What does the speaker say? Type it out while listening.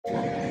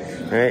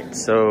Alright,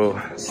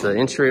 so it's the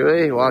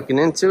entryway, walking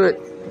into it.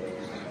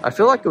 I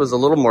feel like it was a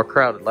little more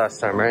crowded last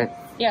time, right?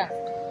 Yeah.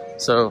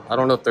 So I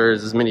don't know if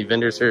there's as many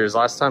vendors here as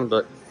last time,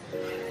 but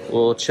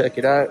we'll check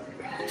it out.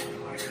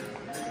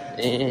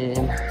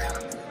 And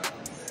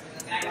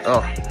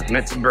oh,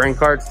 meant some brain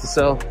cards to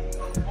sell.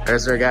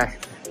 There's our guy.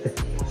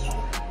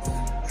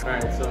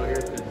 Alright, so here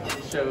at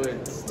the show,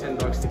 it's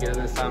 $10 to get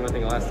in this time. I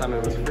think last time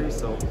it was free,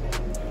 so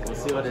we'll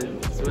see what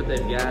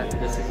they've got.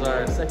 This is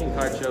our second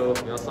card show.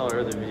 We all saw our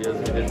other videos.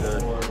 We did the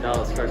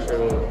Dallas card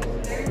show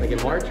like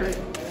in March, right?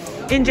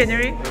 In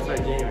January. That's right,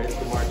 January. It's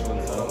the March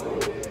one, so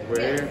we're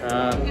here.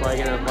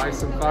 Probably gonna buy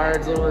some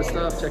cards, all this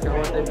stuff, check out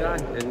what they've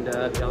got, and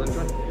y'all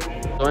enjoy.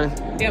 Go in.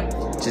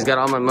 Yep. She's got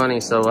all my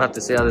money, so we'll have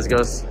to see how this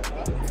goes.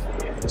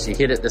 She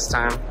hit it this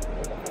time.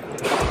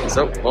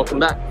 So, welcome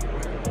back.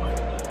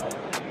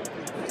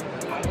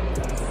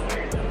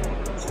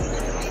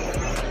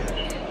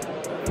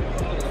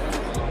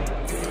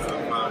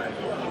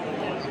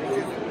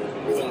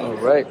 All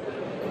right.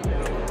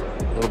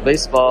 Little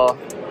baseball.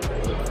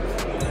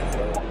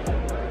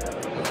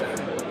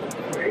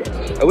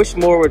 I wish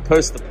more would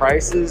post the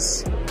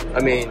prices.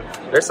 I mean,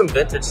 there's some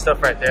vintage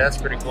stuff right there. That's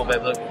pretty cool,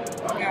 babe. Look.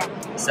 Yeah.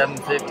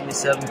 750,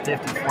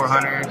 750,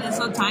 400. It's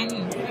so tiny.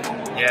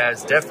 Yeah,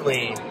 it's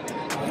definitely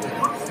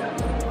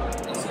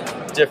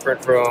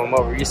different from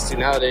what we're used to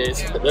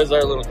nowadays. Those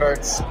are little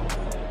carts.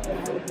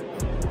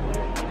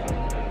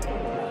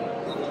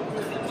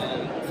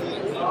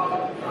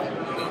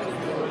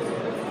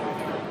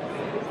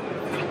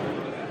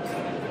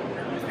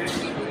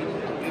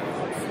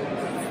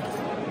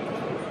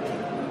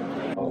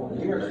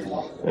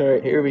 All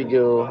right, here we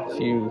go. A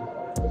few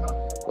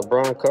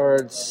LeBron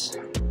cards.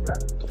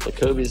 The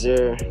Kobe's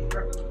there.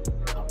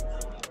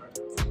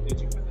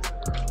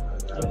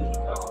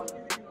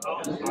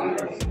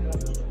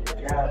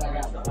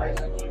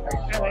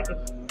 I like it.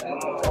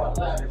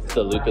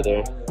 The Luka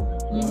there.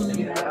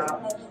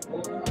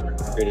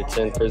 Rated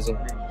 10 Prism.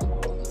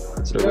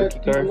 It's a rookie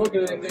card. Look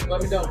at anything,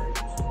 let me know.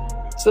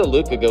 What's the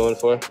Luka going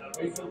for?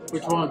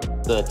 Which one?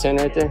 The 10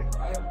 right there?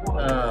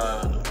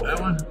 That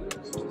one?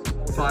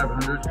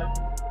 500.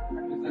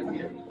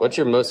 What's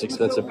your most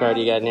expensive card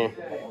you got in here?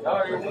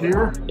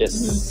 Here?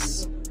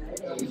 Yes.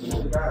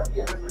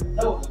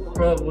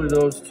 Probably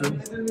those two.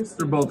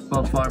 They're both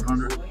about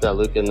 500. That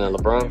Luka and the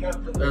LeBron?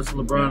 That's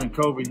LeBron and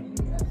Kobe.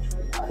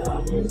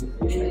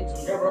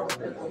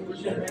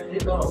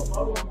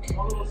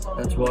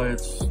 That's why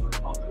it's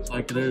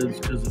like it is,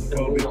 because of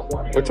Kobe.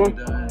 Which one?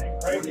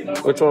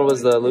 Which one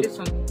was the Luka? This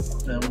one.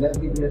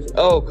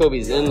 Oh,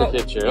 Kobe's in the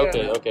picture.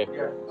 Okay, okay.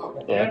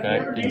 Yeah,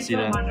 okay. Didn't see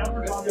that.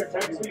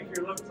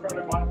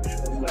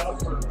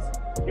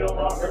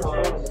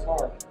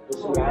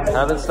 I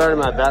haven't started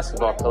my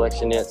basketball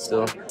collection yet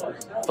still.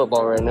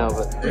 Football right now,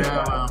 but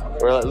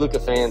we're like Luka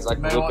fans, like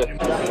Luka.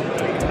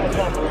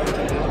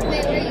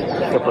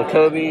 Couple of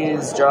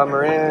Kobe's, John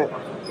Morant,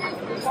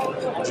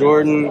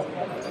 Jordan.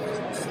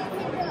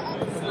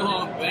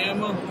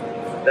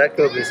 That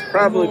Kobe's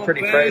probably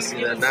pretty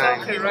pricey, that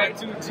 9.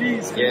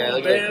 Yeah,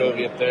 look at that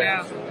Kobe up there.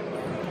 Yeah.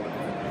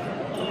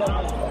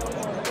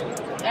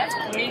 That's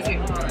crazy.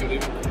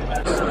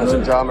 There's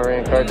some John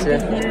Morant cards here.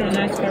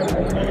 Nice card.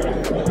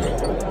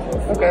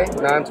 Okay,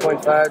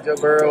 9.5 Joe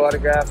Burrow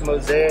autograph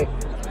mosaic.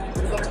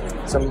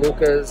 Some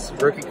Luka's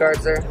rookie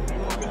cards there.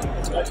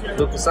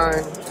 Luka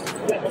sign.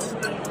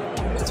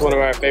 It's one of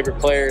our favorite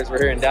players. We're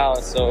here in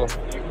Dallas, so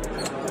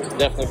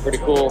definitely pretty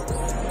cool.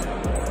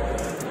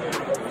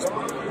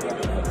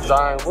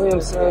 Zion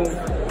Williamson.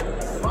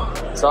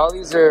 So all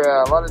these are,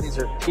 a lot of these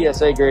are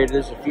PSA graded.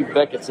 There's a few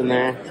Beckett's in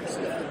there.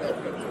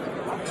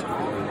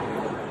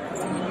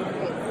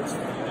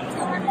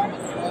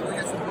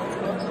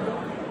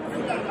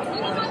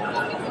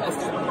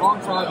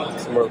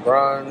 Some more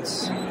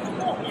bronze.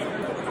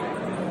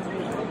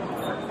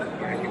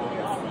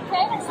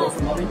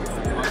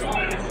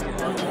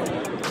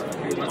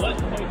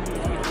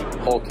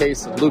 Whole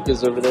case of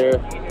Luka's over there.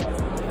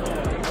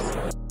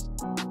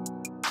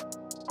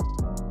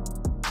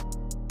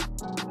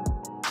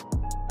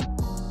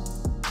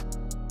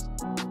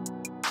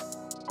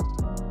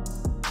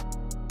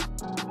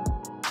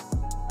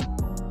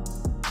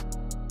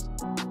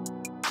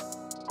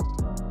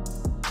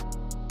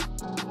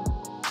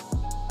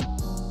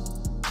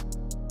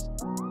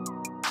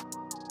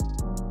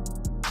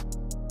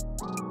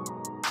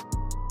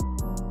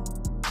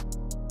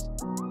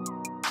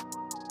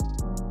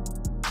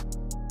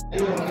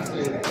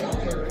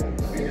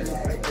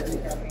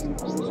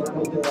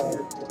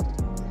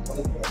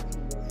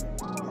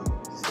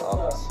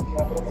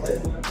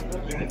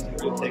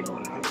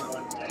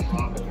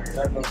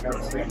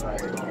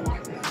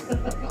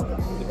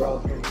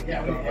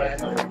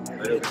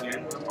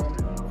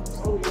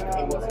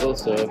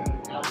 Also,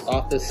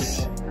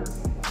 office,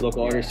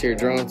 local artists here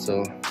drawn,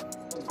 so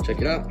check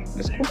it out.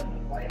 That's cool.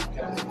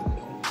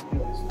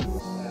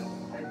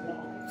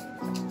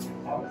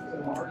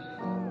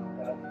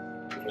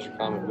 There's your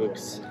comic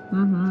books.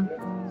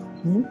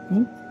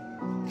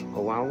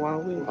 A wow wow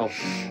wing. Oh,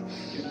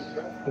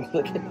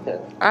 look at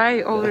that.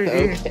 I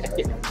already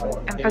Okay.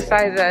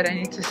 emphasize that. I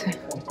need to say.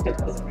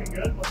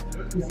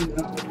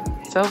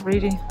 So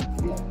pretty.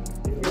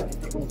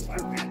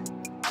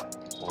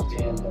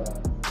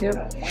 Yep.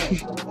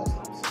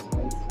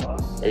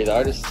 Are you the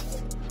artist?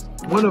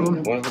 One of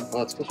them. One of them? Oh,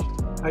 that's cool.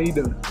 How you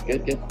doing?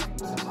 Good, good.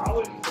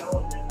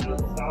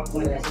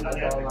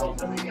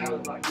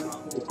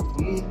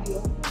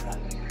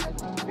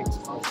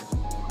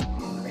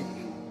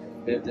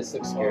 This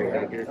looks scary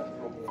right here.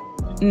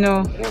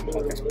 No. There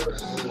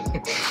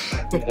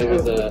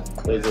was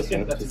this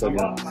one. Just like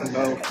that.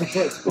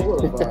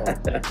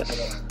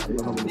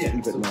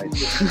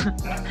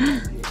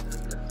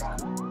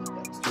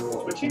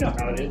 But you know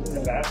how it is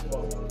in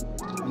basketball.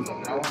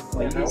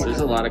 So there's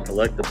a lot of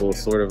collectibles,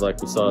 sort of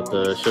like we saw at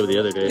the show the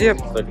other day.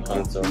 Yep. Like a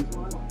console.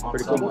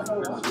 Pretty cool.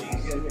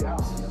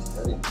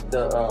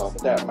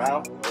 That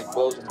mouth, it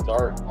glows in the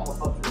dark.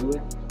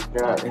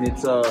 Yeah, and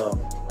it's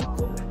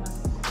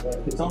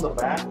on the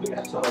back,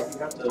 so like you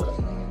have to.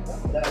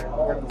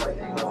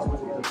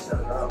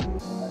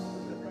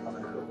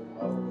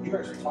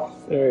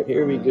 Alright,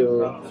 here we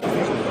go.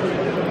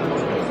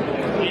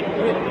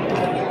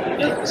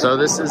 So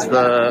this is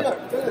the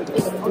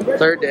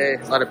third day.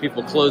 A lot of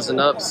people closing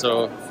up,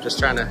 so just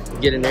trying to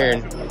get in there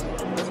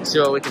and see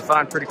what we can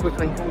find pretty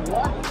quickly.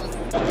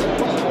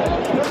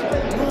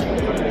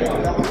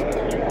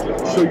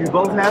 So you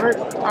both have it?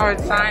 Oh,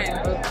 it's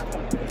signed.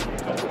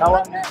 How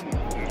long?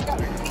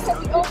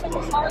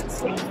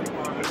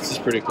 This is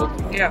pretty cool.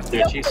 Yeah.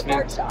 They're Chief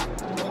Smith.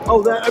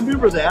 Oh, that I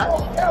remember that.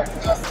 No,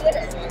 just did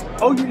it.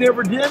 Oh, you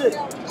never did it.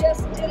 No,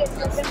 just did it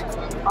for dinner.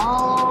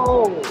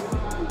 Oh,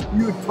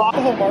 you talk.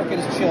 The whole market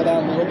has chilled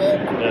out a little bit,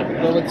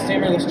 Yeah. but with the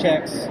stimulus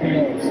checks, who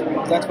knows?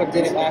 That's what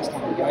did it last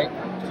time, right?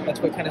 That's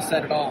what kind of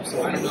set it off.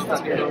 So I don't know if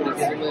it's going to go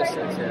again.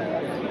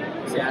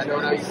 Yeah, I know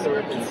when I used to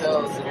work in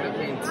sales and it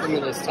became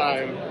stimulus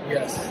time.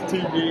 Yes.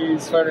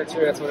 TVs,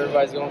 furniture, that's what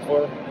everybody's going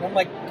for. And I'm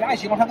like,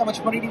 guys, you don't have that much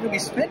money to even be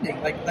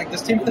spending. Like the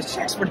stimulus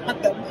checks were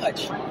not that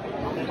much.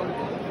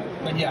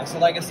 But yeah, so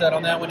like I said,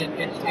 on that one,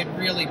 it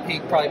really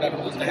peaked probably about a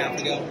month and a half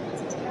ago.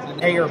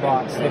 The Hager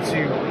box that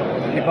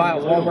you buy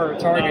at Walmart or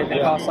Target,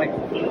 it costs like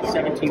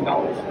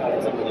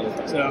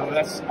 $17. So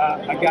that's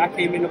a guy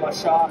came into my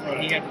shop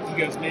and he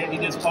goes, man, he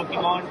does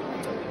Pokemon.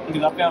 He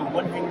goes, I found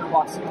one Hager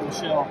box sitting on the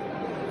shelf.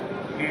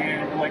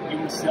 And I'm like, you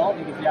want to sell it?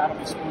 He goes, yeah, I don't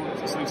be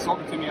spoiled. So he sold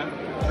it to me under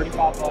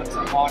 $35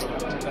 and bought it. I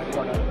put that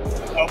card up.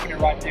 Open it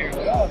right there.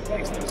 Like, oh,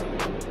 thanks.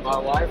 My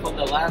wife, on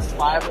the last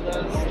 5 of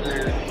those,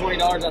 they're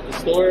 $20 at the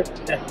store.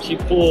 She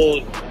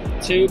pulled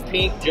 2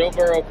 pink Joe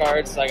Burrow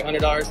cards, like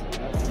 $100.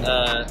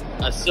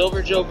 A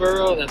silver Joe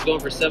Burrow that's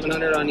going for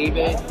 $700 on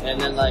eBay, and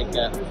then like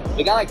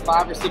we got like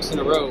 5 or 6 in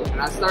a row.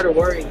 And I started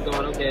worrying,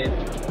 going, okay,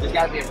 there's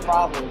got to be a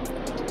problem.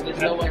 There's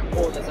no way I'm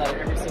pulling this out of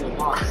every single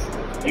box.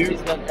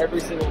 She's done every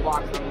single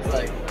box, and I was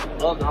like,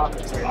 love the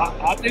optics right now.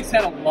 Optics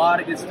had a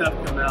lot of good stuff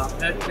come out.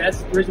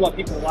 That's the reason why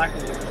people like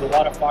them. There's a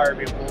lot of fire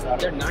being pulled out.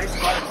 They're nice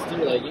cards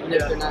too, like even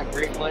if they're not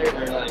great players,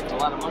 they're like a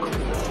lot of money.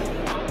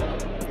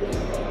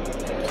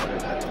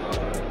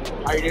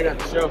 How you doing at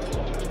the show?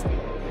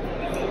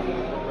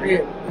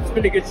 It's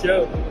been a good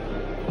show.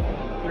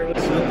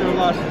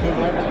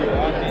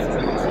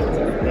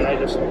 And I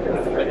just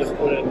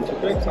put it. It's a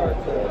great card.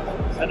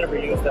 I never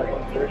used that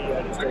 130. I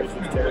just always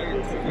used therapy.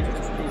 Use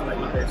my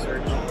eBay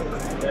search.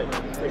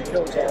 It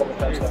kills all the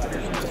best stuff.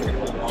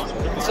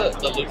 What's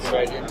the Luke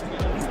right here?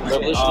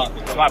 Revolution.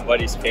 It's my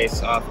buddy's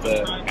case off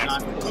the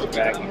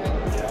back.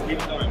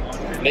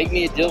 Make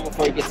me a deal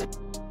before he gets.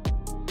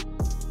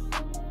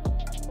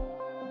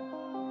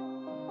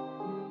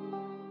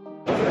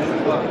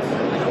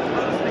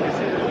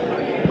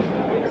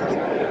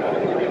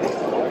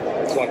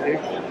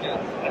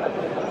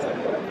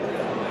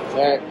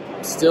 Alright,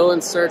 still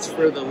in search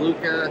for the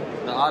Luka.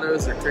 The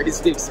autos are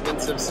crazy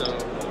expensive, so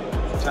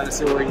I'm trying to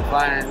see what we can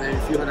find, maybe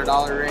a few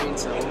 $100 range,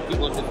 so we'll keep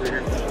looking through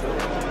here.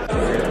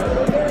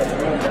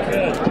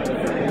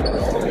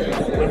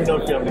 Let me know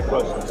if you have any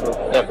questions. So.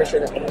 Yeah, for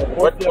sure.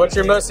 What's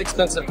your most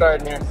expensive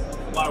card in here?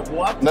 My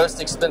what?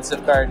 Most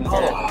expensive card in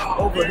here.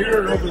 Over here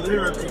and over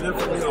there, it's a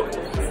different deal.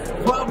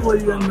 Probably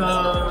in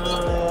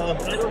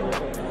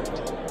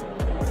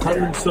 $100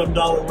 and some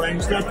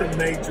range. Nothing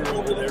major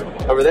over there.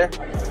 Over there?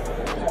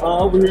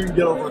 Over here you can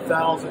get over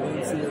 1,000. You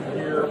can see them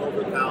here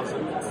over 1,000.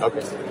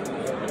 Okay.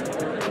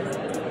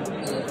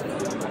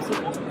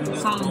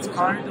 Someone's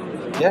card.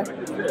 Yeah.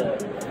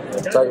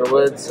 Tiger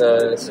Woods,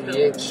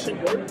 CBH.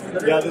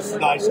 Yeah, this is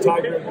nice.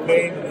 Tiger and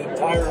Payne and then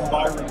Tyler and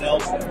Byron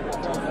Nelson.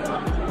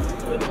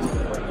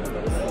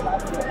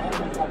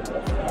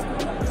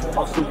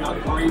 Also got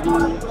Brady,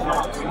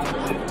 Jackson,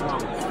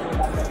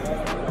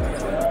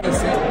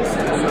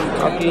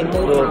 Copy,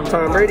 little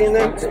Tom Brady in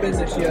there.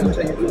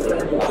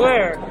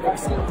 Where?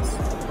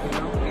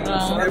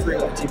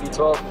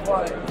 TB12.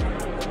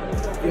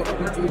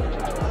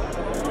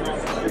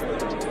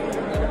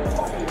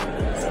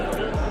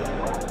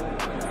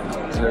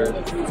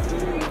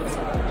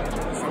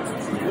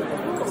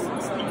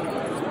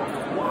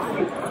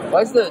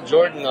 Why is the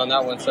Jordan on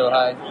that one so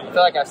high?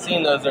 feel like I've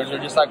seen those. Or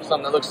just like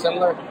something that looks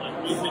similar.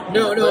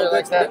 No, Really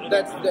like they've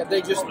been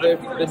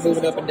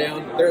moving up and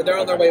down. They're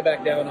on their way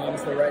back down,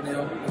 honestly, right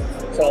now.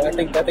 So I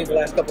think the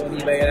last couple on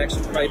eBay had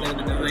actually probably been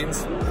in the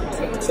 9s.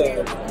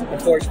 So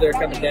unfortunately, they're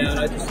coming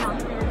down.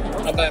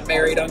 I'm not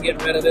married. I'm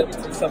getting rid of it.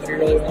 If somebody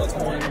really wants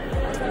one.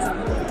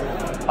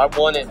 I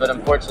want it, but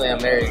unfortunately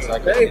I'm married, so I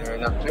can't get it right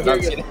now. I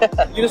hear you.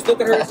 You just look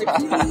at her and say,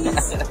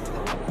 please.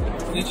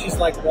 And then she's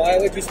like, why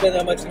would you spend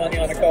that much money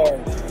on a car?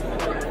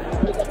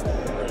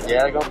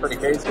 Yeah, they're going pretty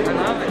crazy.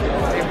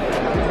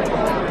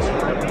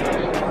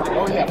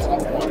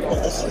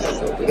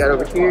 We got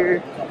over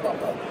here.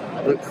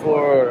 Look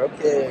for,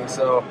 okay,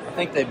 so I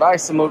think they buy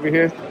some over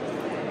here.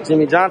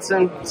 Jimmy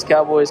Johnson, this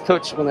Cowboys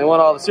coach when they won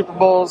all the Super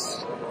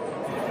Bowls.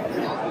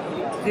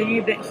 They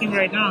need that team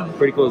right now.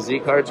 Pretty cool Z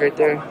cards right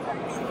there.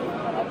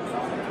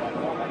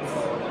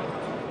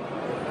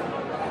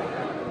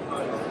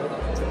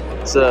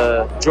 It's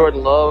a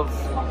Jordan Love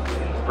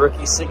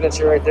rookie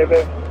signature right there,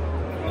 babe.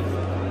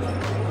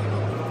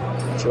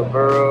 Joe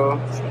Burrow.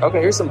 Okay,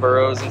 here's some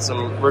Burrows and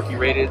some rookie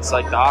rated. It's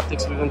like the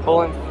optics we've been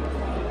pulling.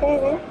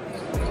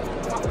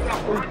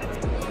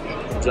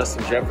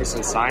 Justin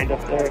Jefferson signed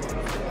up there.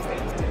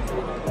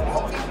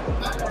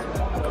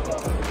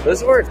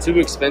 Those weren't too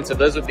expensive.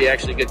 Those would be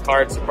actually good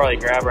cards to probably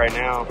grab right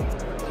now.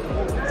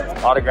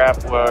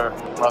 Autograph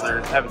while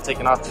they haven't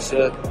taken off just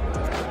yet.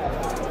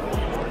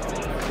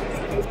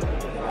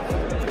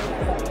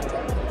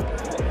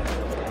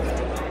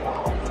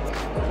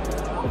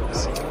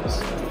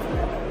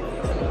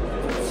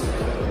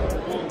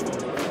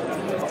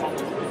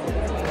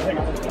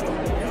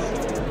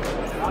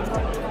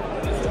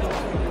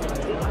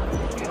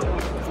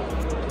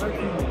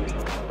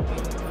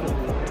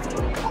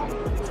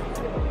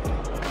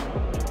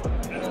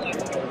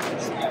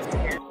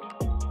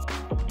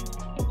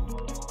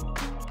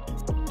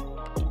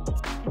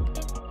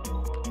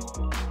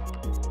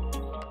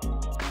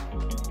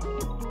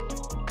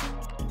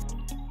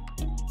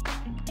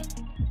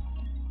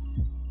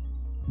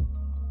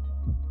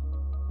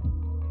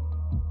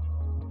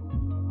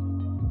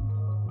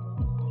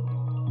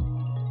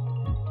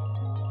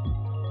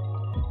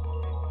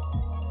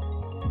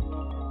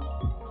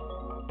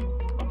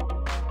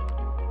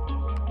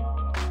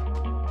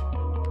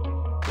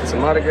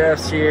 Some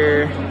autographs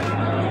here.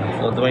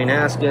 Little Dwayne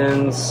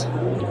Haskins.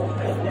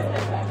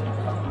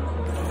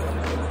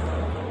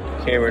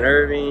 Cameron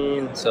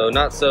Irving. So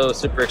not so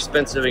super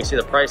expensive. You can see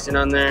the pricing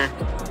on there.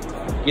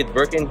 You get the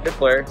Brooklyn, good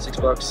player,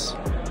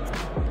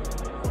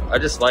 $6. I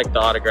just like the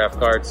autograph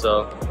card,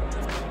 so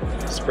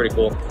it's pretty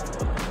cool.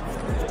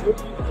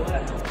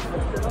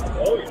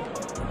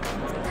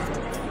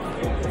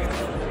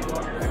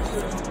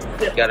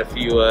 Got a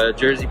few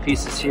jersey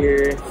pieces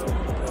here.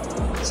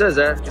 It says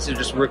that. These are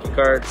just rookie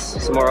cards.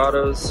 Some more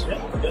autos.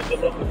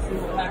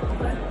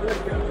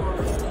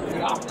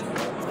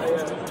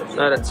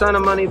 Not a ton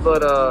of money,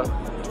 but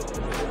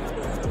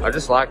I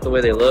just like the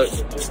way they look.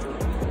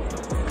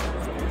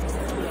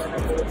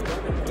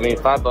 I mean,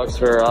 $5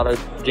 for auto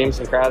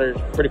Jameson Crowder,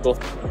 pretty cool.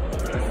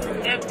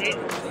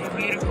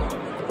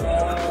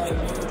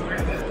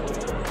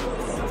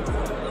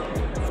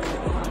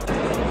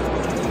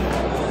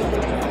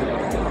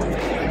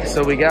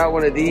 So we got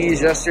one of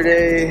these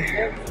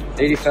yesterday.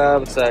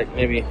 85, looks like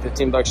maybe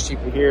 15 bucks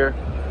cheaper here.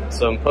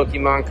 Some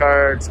Pokemon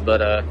cards,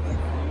 but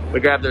we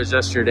grabbed those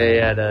yesterday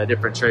at a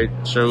different trade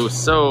show,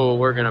 so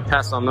we're gonna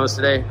pass on those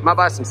today. I might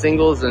buy some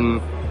singles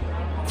and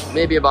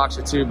maybe a box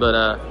or two,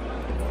 but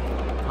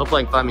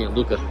hopefully I can find me a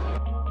Luka.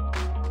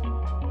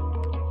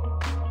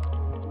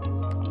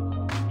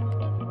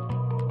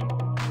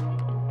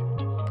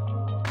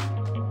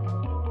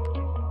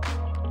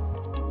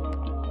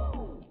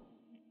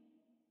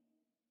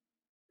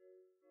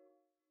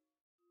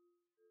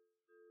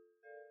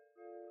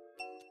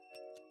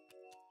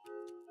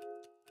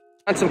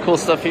 Some cool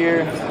stuff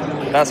here.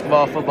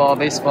 Basketball, football,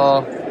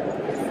 baseball.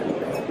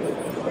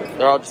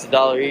 They're all just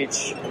 $1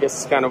 each. I guess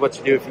it's kind of what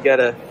you do if you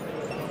got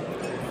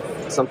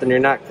something you're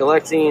not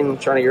collecting,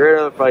 trying to get rid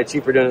of. Probably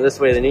cheaper doing it this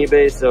way than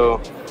eBay. So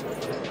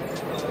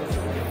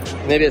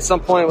maybe at some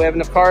point we have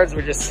enough cards,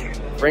 we just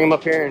bring them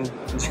up here and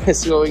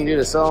just see what we can do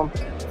to sell them.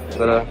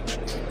 But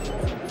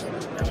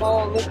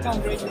Tom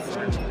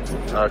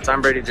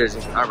Brady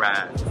jersey. All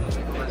right.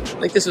 I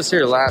think this was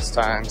here last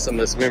time. Some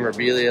of this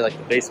memorabilia, like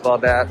the baseball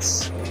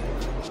bats.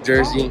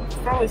 Jersey. Oh,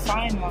 probably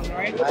signed one,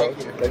 right? Thank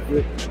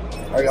you.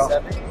 How are y'all?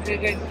 Good,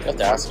 good. You have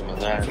to ask him on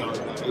that. You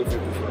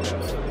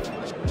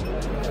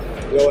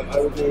know what, I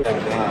would do, I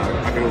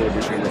can only do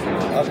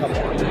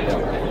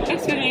 $10.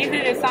 Excuse me, is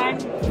it a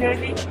signed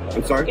jersey?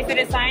 I'm sorry? Is it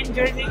a signed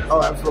jersey?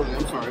 Oh, absolutely.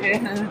 I'm sorry.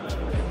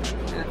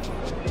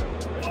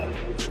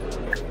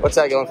 What's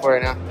that going for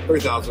right now?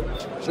 3,000.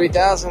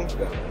 3,000?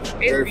 Yeah.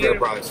 Very fair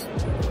price.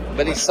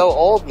 But he's so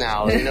old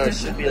now, you know, it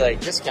should be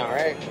like discount,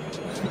 right?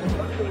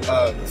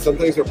 Some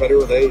things are better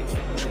with age.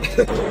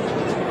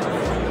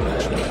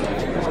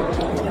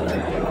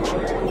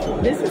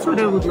 This is what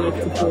I would like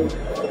to pull.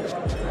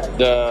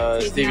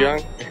 The Steve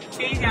Young?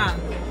 Steve Young.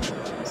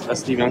 That's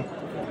Steve Young.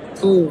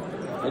 Oh.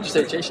 Did you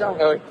say Chase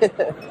Young? Oh,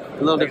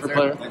 A little different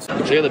player.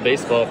 Check out the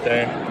baseball up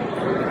there.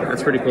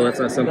 That's pretty cool.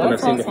 That's not something I've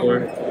seen before.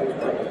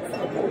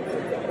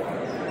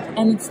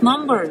 And it's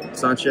numbered.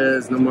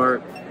 Sanchez, Nomar,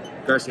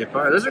 Garcia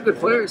Parra. Those are good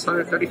players.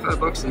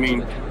 $135. I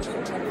mean,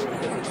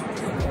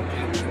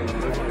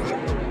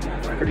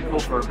 pretty cool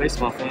for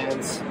baseball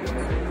fans.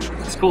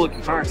 It's cool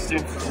looking cards too.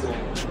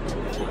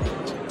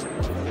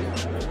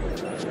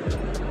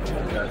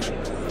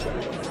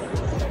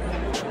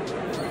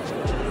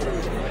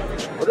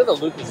 What are the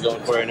Lucas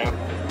going for right now?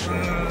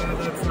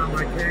 That's not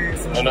my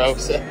case. I know.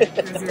 Is there a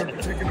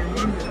particular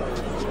one?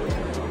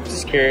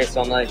 Just curious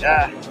on like,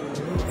 yeah,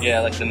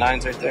 like the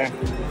 9s right there. I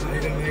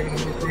don't even know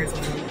the price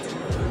on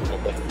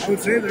it. I would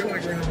say they're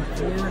like around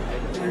 4.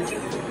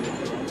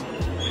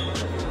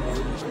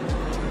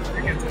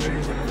 I can't tell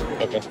you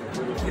that. Okay.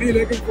 What are you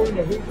looking for in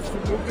the hoops?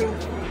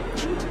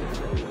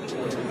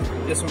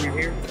 This one right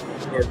here?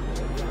 Or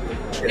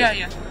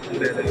Yeah.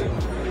 that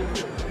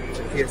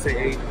PSA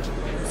 8,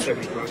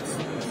 $70.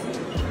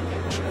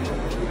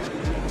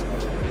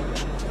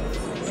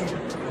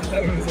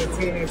 That one was at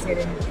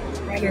 7,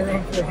 right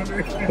around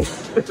 400.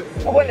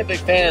 I wasn't a big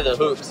fan of the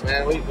hoops,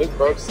 man. We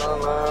broke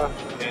some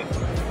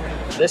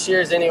this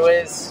year's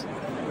anyways.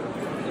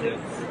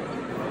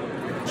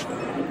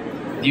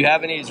 Do you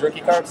have any of these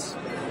rookie cards?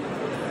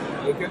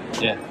 Okay.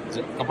 Yeah. Is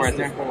it a couple right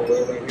there?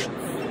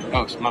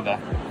 Oh, my bad.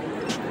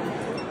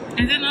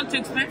 And they're not too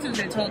expensive.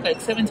 They told like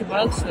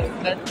 $70. So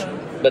that.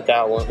 But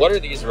that one. What are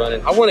these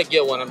running? I want to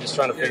get one. I'm just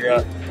trying to figure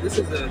out. This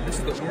is the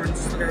orange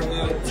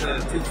parallel. It's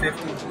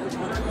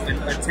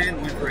 $250. A 10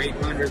 went for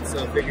 $800. So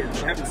I figured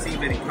I haven't seen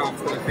many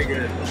comps, but I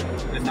figured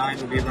the 9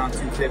 would be around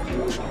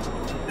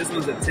 $250. This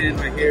one's a 10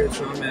 right here,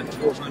 so I'm at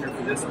 $400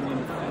 for this one.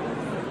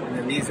 And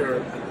then these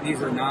are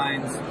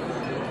 9s.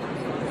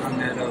 I'm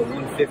at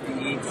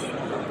 $150 each.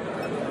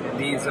 And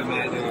these I'm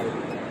at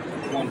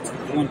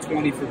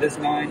 $120 for this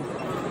 9.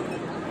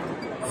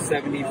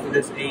 $70 for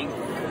this 8,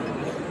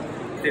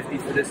 $50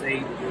 for this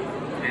 8,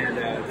 and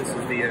this is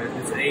the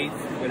it's 8,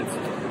 but it's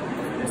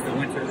the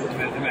winter.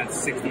 I'm at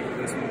 $60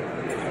 for this one.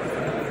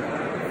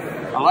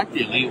 I like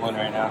the elite one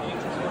right now.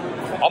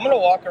 I'm gonna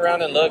walk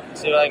around and look,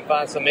 see if I can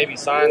find some maybe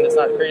sign that's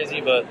not crazy.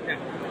 But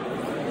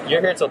you're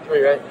here till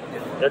 3, right?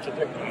 Yeah. You're till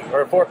 3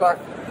 or 4 o'clock.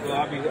 Well,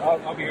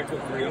 I'll be here till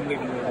 3. I'm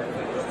leaving the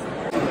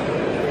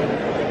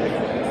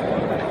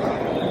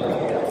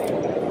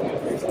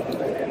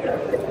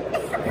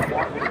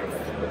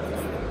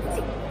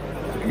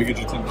Let me get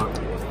you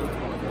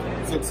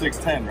 $10. It's at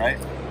 610, right?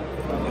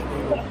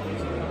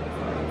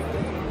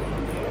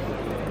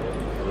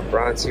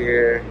 LeBron's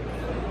here.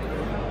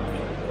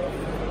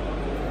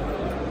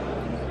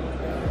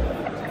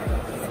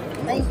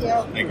 Thank you.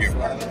 Thank you.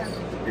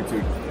 You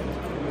too.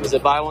 Is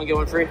it buy one get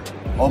one free?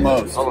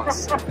 Almost.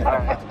 Almost.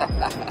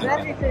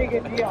 That'd be a pretty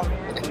good deal,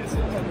 man.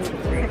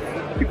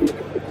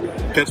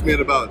 Catch me at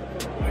about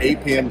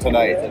 8 p.m.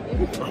 tonight.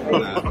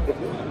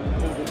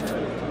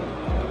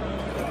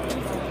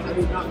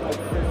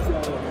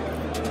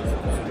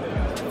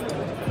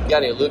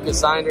 Got any Lucas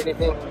signed or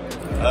anything?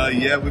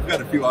 Yeah, we've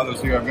got a few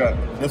autos here. I've got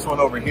this one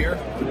over here.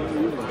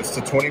 It's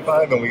to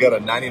 25, and we got a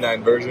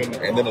 99 version,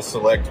 and then a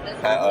select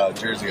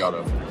jersey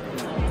auto.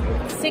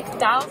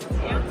 6,000.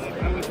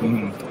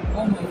 Mm-hmm.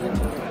 Oh my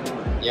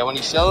goodness. Yeah, when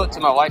you show it to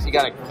my wife, you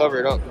gotta cover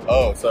it up.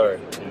 Oh, sorry.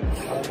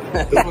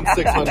 This one's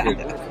 600.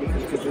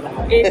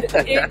 It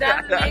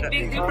doesn't make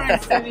big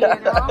difference to me, you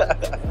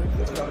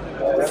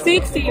know.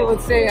 60, you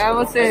would say. I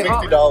would say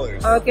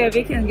 $60. Oh, okay,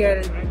 we can get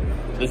it.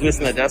 It's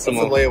missing a It's a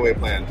decimal. layaway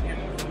plan.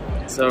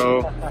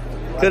 So,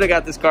 could have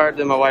got this card,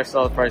 then my wife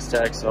saw the price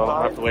tag, so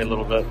I'll have to wait a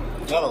little bit.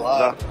 Not a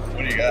lot. What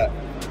do you got?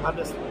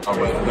 Oh,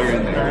 wait, they're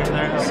in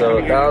there. So,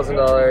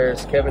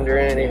 $1,000, Kevin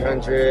Durant,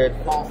 800.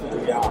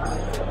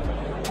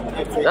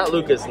 That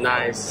Luka's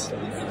nice.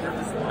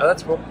 Oh,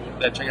 that's cool.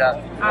 Yeah, check it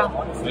out.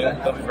 Oh, Yeah,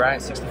 Kobe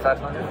Bryant,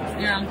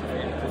 6,500. yeah.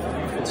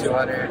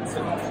 200.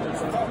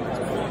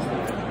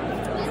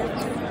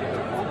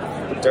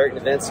 Dirk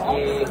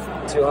Nowitzki,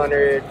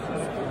 200.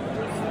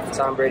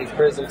 Tom Brady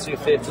Prism,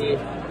 250.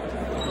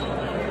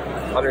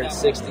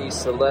 160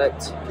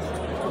 select.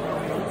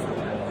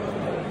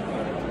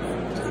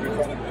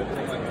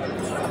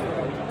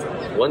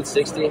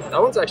 $160.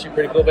 That one's actually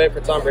pretty cool, babe, for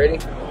Tom Brady.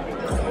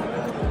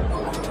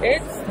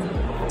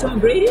 It's Tom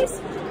Brady's?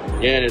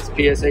 Yeah, and it's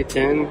PSA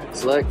 10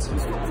 select.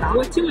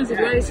 What team is it?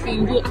 Where is it?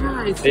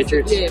 It's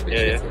Patriots? Yeah,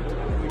 Yeah,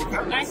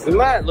 Nice. We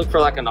might look for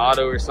like an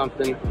auto or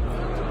something.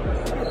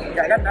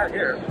 Yeah, I got that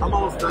here. I'm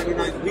almost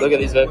 99. Look at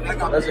these, babe.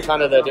 Those are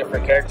kind of the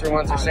different character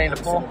ones they're saying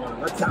to pull.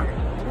 Let's count.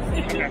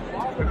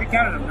 If we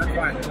counted them, that's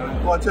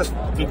fine. Well, just,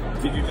 did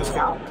you just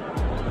count?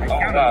 Oh,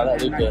 wow,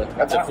 that Luka.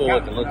 That's a cool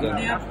looking Luka.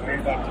 Yeah.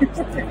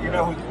 You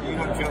know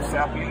Joe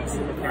Sappy is?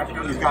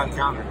 He's got a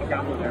counter.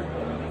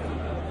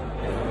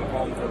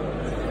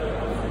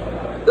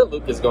 The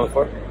Luka's going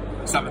for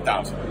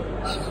 7,000.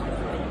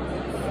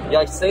 Yeah,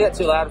 I say it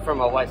too loud for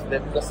my wife.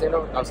 Let's say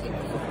no. I was kidding.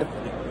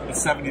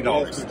 It's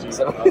 $70.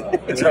 So,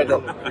 it's right there.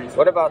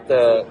 What about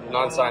the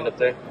non-signed up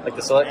there? Like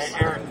the selects?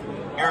 Hey,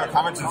 Eric,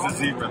 how much is the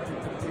zebra?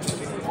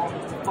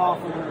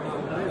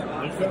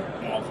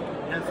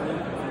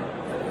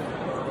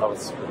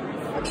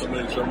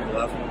 Somebody showed me the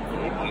last one.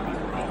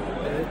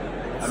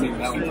 I mean,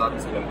 that one's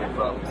obviously going to be a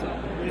problem. So.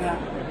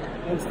 Yeah.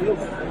 It's still,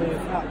 I mean,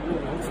 it's not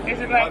good. Is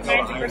it like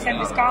 90%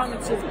 discount?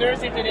 It's just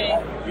Thursday today.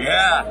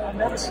 Yeah. I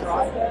never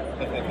tried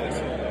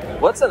that.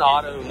 What's an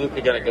auto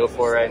Luka gonna go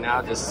for right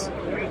now? Just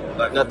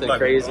nothing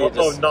crazy.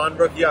 Just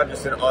non-rookie. I'm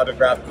just an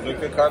autographed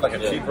Luka card, like a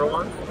cheaper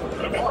one.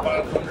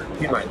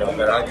 He might know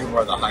better. I do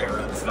more of the higher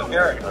end stuff.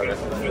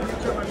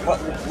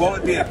 What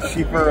would be a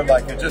cheaper,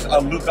 like just a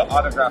Luka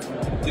autograph?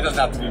 He doesn't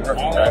have to be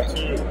rookie,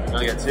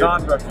 right?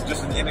 Non-rookie,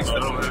 just an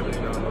inexpensive.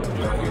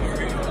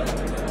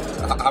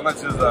 How much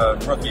is a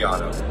rookie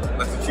auto?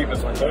 That's the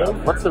cheapest one.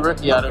 what's the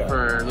rookie auto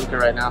for Luka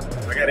right now?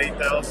 I got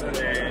 8,000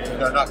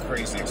 and they're not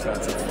crazy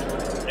expensive.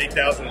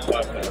 8,000 and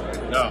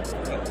 5,000. No.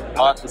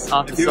 I'll have to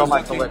sell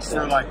my collection.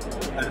 For like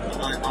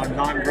a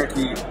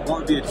non-rookie, what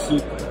would be a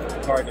cheap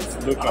card that's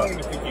Luka? I don't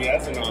even think he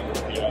has a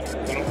non-rookie auto.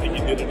 I don't think he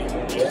did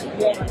anymore.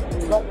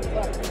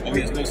 Oh,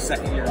 he has no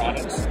second-year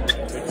autos?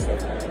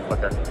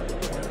 Okay.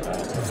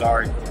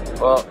 Sorry.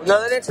 Well, no,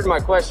 that answered my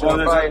question. Well,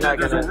 I'm probably not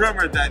there's gonna. a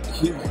rumor that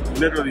he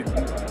literally,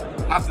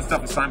 half the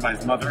stuff is signed by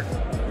his mother.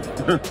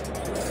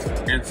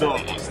 And so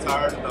He's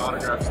tired of the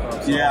autograph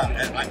stuff. So yeah,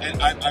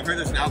 and I've heard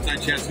there's an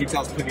outside chance he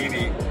tells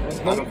Panini,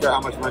 I don't care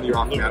how much money you're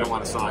offering me, I don't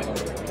want to sign.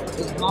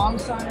 Is mom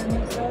signing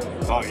this stuff?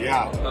 Oh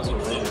yeah, that's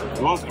what it is.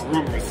 those are the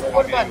rumors.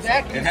 What about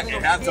that? It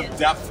has some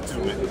depth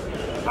to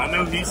it. I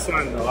know he's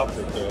signed the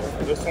upper though.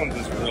 This one's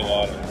just real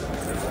auto.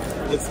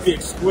 It's the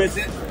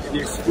exquisite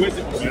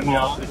was And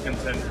now the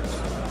contenders.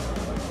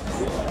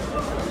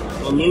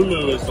 The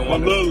Lulu is the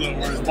one. Lulu,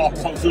 where's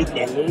Lulu?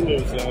 The Lulu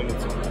is the one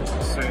that's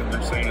saying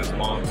they're saying his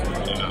mom's name.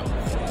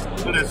 Yeah.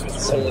 But it's just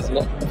So his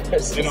mom-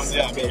 You know,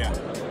 yeah, I mean, yeah.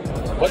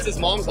 What's his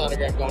mom's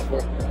autograph going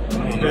for?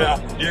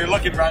 Yeah, you're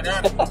looking right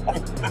at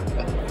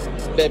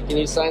it. Babe, can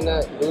you sign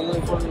that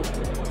Lulu for me?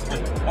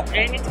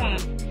 Anytime.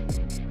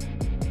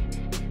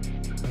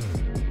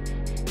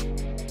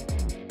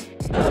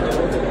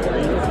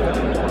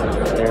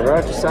 And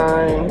Roger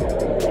sign.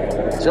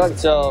 So I can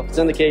tell if it's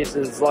in the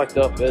cases, it's locked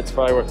up, it's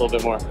probably worth a little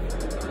bit more.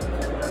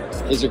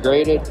 These are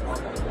graded.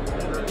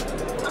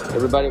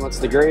 Everybody wants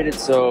the graded,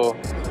 so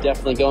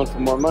definitely going for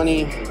more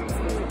money.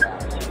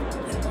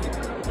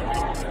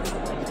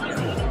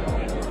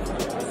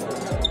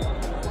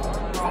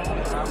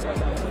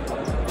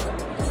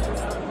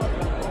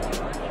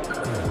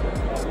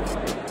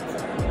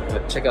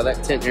 Check out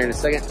that tent here in a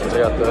second. Check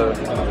out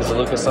the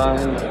Luka sign.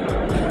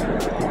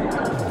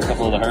 A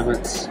couple of the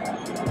Herberts.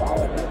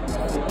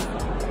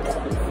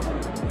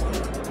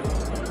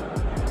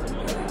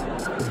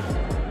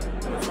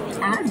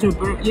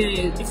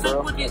 Yeah. It's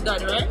not what you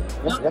got, right?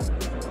 Yeah.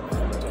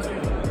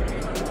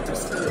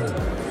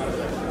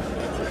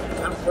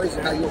 I'm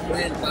crazy how you're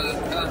playing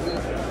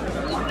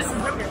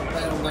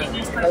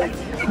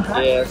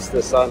Yeah, it's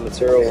the solid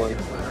material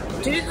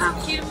one. Do you have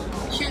his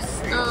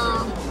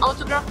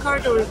autograph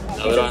card or No,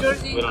 piece of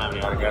jersey? we don't have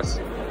any autographs.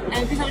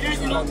 And piece of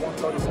jersey, no?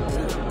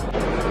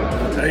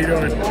 How you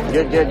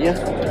doing? Good,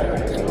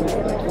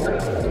 yeah.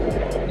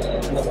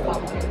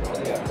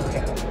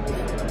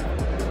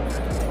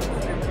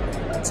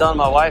 Telling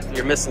my wife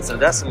you're missing some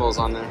decimals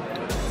on there.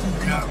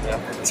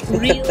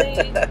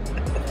 Really?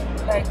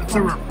 Like, It's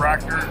a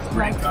refractor.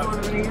 like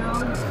for real?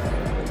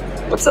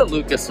 What's a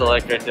Luka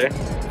Select right there?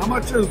 How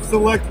much is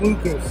Select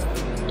Lucas?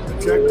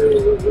 Check.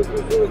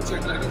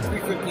 Check like a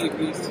 350 a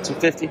piece.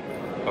 250.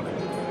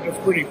 That's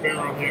pretty fair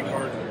on that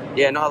card.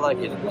 Yeah, no, I like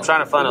it. I'm trying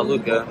to find a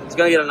Luka. It's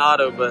gonna get an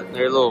auto, but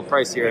they're a little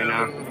pricey right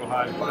now.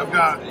 I've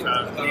got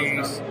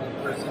these.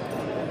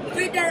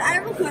 Wait, Dad, I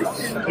have a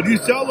question. Did you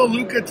sell the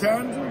Luka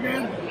 10s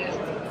again?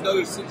 No,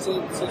 it's right?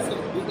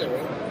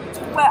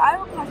 Wait, I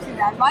have a question,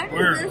 Dad. Why does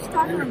Where? this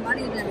cost more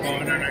money than Oh, this?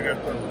 and then I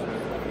got the.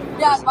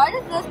 Dad, why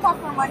does this cost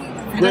more money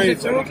than this? Great,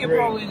 It's a rookie great.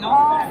 probably, no?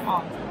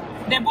 Oh.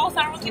 They both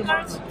are rookie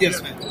cards? Yes,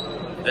 man.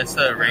 That's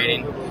the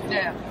rating.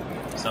 Yeah.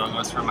 So it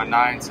goes from a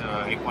 9 to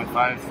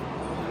 8.5.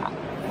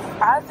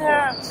 Are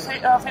there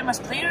famous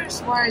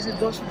players, or is it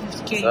those who just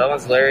So came? that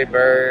one's Larry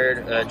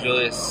Bird,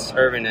 Julius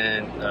Erving,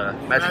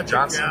 and Magic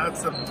Johnson. Yeah,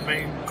 that's the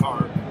main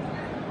card.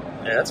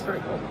 Yeah, that's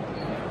pretty cool.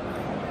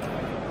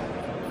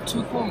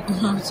 Too cool,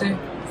 I would say.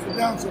 Sit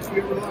down,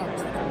 Sophia,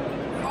 relax. I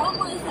don't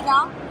want to sit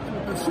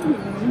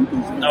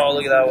down. Oh,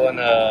 look at that one.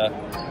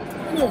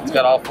 It's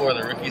got all 4 of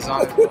the rookies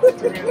on it.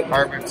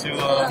 Harvard,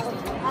 Tua,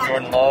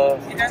 Jordan Love,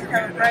 It doesn't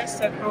have a price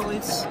tag, probably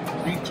it's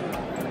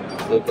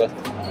Luka.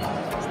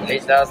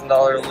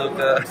 $8,000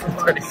 Luka,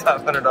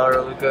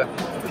 $3,500 Luka.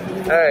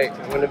 All right,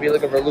 I'm gonna be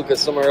looking for Luka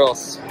somewhere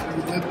else.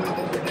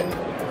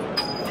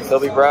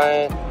 Kobe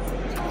Bryant,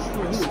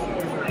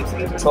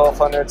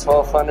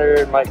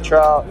 1,200. Mike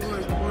Trout,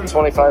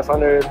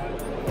 2,500.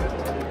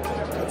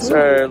 These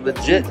are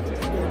legit.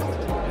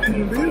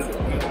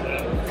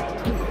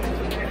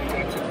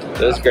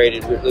 Those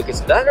graded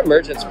Lucas. That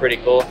Emergent's pretty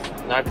cool.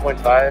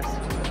 9.5.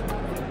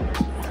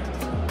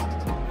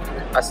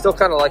 I still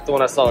kind of like the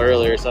one I saw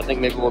earlier, so I think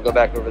maybe we'll go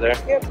back over there.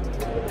 Yep.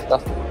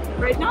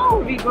 Right now,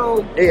 we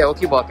go. Yeah, we'll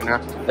keep walking now.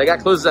 They got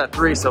closed at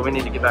 3, so we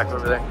need to get back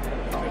over there.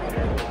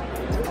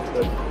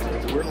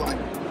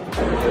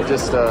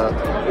 Just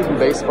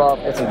baseball.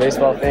 Got some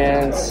baseball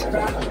fans.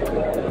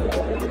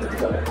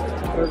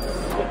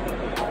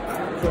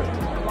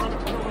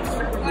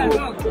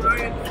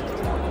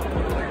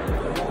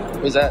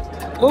 Who's that?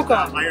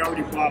 Luca. I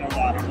already bought a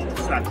lot of them.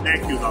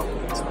 Thank you, though.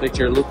 It's a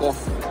picture of Luca.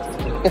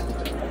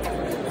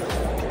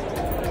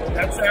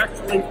 That's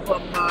actually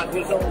from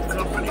his own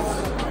company.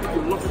 If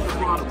you look at the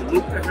bottom,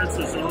 Luca has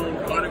his own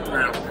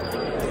autograph,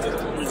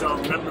 his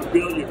own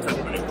memorabilia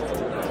company.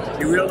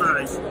 You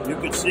realize you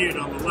can see it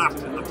on the left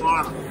and the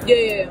bottom.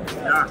 Yeah.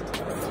 Yeah.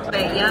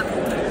 Wait, yep.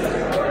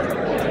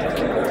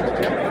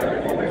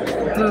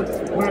 Look,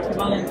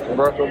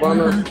 Barack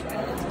Obama.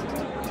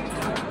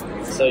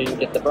 So you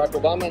get the Barack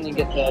Obama and you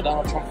get the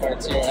Donald Trump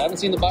cards here. I haven't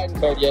seen the Biden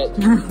card yet.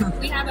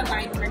 We have a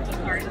Biden rookie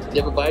card.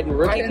 You have a Biden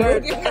rookie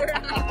card?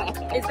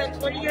 Is that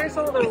 20 years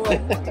old or what?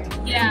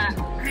 Yeah. I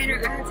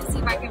have to see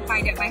if I can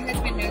find it. My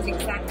husband knows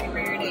exactly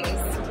where it is.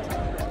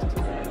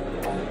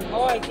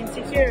 Oh, I can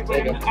see here.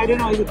 But I don't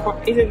know. Is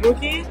it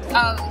rookie?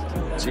 Oh.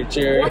 Shoot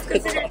your What's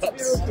considered to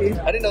be rookie?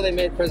 I didn't know they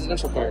made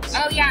presidential cards.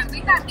 Oh yeah, we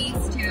got these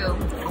too,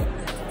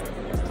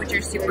 which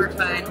are super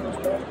fun.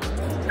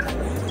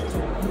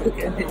 Look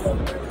at this.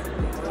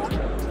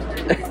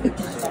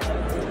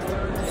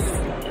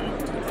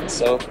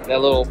 So, got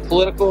little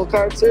political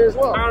cards here as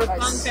well. Our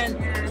Nice. content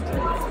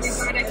We've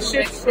got a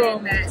shifts collection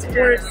from that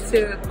sports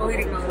to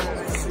political.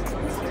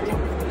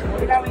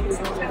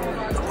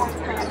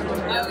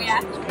 Oh yeah.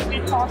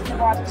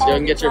 So you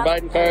can get your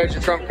Biden cards,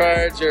 your Trump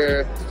cards,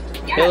 your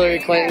Hillary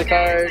Clinton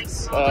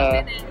cards,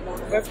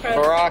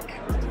 Barack.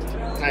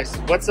 Nice.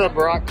 What's a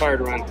Barack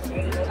card run?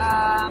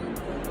 I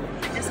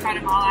just got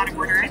them all out of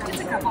order. It's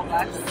a couple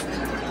bucks.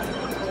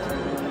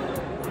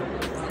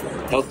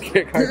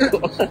 Healthcare card.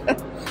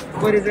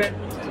 what is it?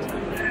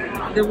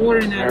 The war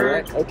in All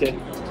Iraq. right. Okay.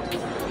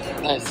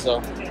 Nice.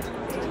 So.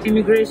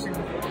 Immigration.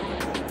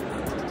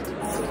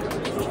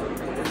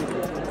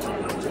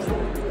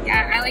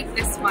 Yeah, I like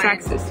this one.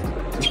 Taxes.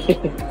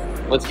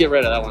 Let's get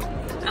rid of that one.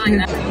 I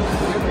like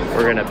that.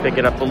 We're gonna pick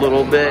it up a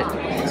little bit.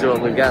 See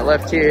what we've got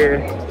left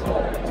here.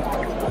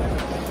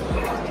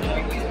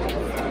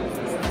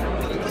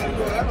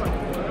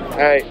 All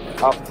right,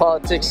 off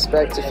politics,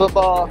 back to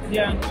football.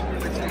 Yeah.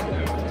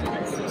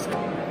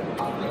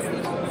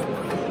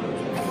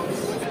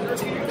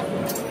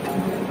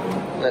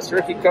 Nice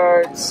rookie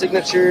cards,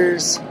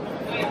 signatures.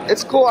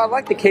 It's cool. I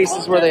like the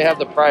cases where they have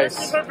the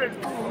price.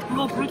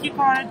 Look, rookie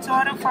card, 2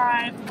 out of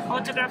 5.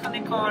 Autograph on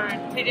the card.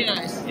 Pretty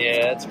nice.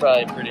 Yeah, it's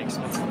probably a pretty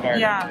expensive card.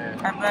 Yeah,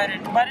 I bet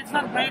it. But it's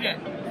not graded.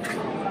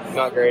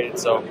 Not graded,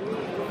 so.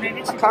 Maybe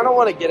it's I kind of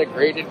want to get a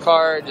graded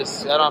card.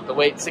 Just I don't have to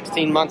wait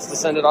 16 months to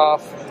send it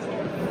off.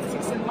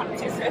 16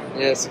 months, you said?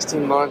 Yeah,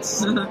 16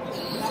 months.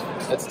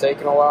 It's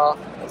taken a while.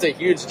 That's a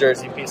huge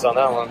jersey piece on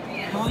that one.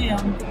 Oh yeah.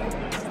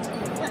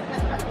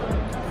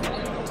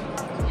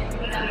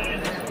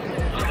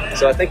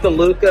 So I think the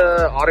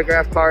Luca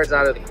autograph card's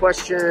out of the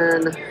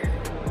question.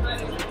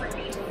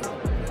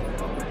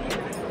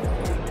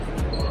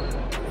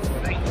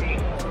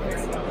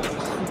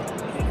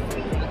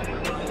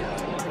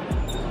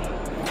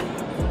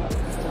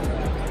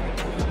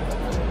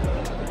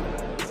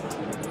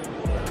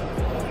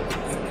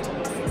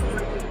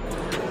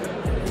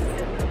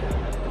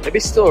 Maybe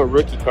still a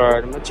rookie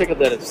card. I'm gonna check out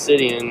that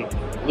Obsidian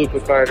Luca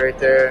card right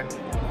there.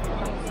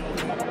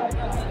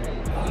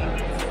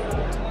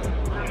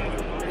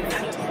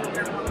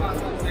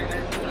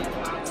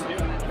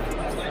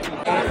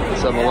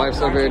 So my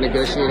wife's over here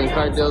negotiating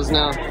card deals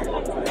now.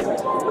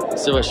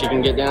 See what she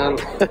can get down.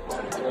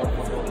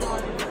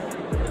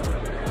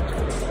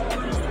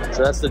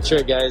 So that's the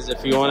trick, guys.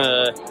 If you want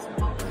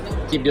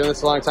to keep doing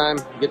this a long time,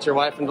 get your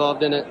wife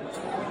involved in it.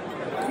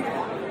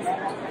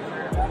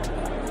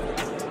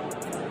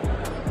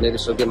 Maybe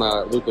she'll get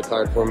my Luca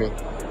card for me.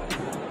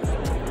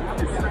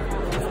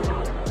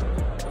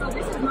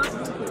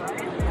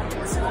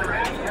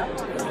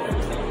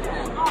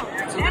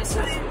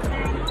 Actually,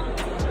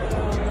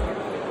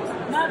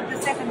 not the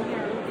second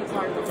year rookie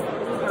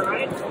card,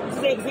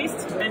 right? They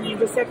exist, and in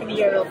the second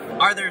year of.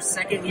 Are there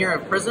second year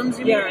of Prisms?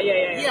 You Yeah, mean?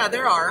 yeah. Yeah,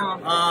 there are.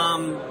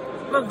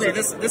 Look So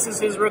this. this is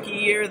his rookie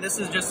year. This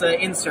is just an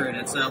insert.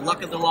 It's a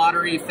luck of the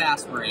lottery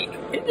fast break.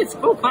 I think it's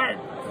cool card.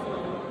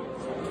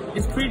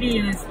 It's pretty,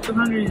 and it's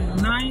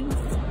 209.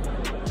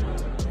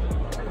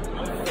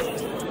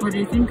 What do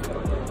you think?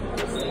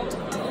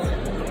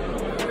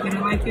 You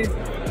don't like it?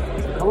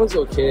 That one's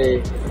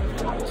okay.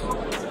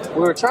 We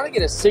were trying to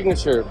get a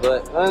signature,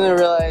 but then I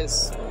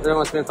realized we don't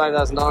want to spend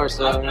 $5,000.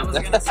 So I was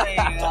gonna say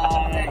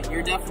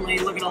you're definitely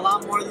looking a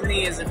lot more than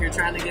these if you're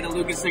trying to get a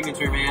Lucas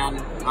signature,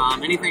 man.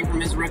 Anything from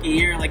his rookie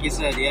year, like you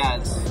said, yeah,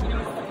 it's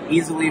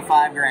easily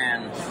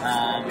 $5,000.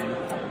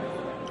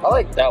 I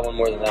like that one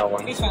more than that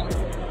one. Which one?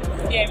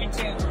 Yeah, me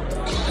too.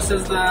 This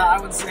is, I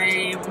would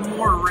say,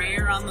 more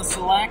rare on the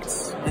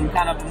selects and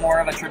kind of more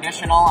of a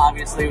traditional,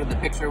 obviously, with the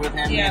picture with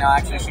him, Yeah. you know,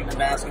 actually shooting the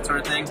basket sort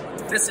of thing.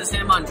 This is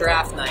him on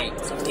draft night.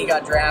 So when he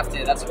got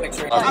drafted, that's a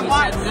picture of him. He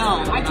said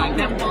no. I told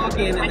him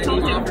walking, and then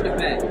he offered to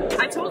bet.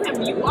 I told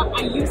him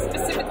you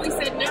specifically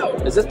said no.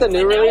 Is this the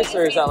new release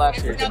or is that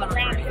last year? Down the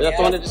round, That's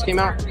the one that just came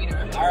out?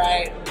 All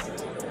right.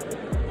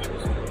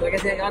 Like I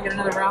said, y'all get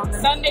another round.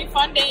 Then? Sunday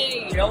fun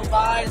day. Joe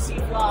flies, he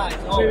flies.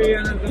 Oh.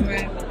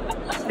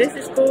 This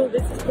is cool.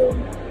 This is cool.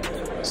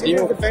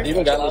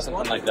 Steven got me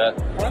something like that.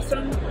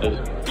 Awesome.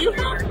 You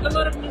have a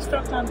lot of new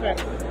stuff on there.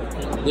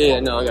 Yeah,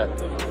 no, I got it.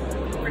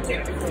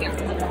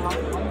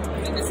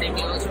 The same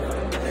deal.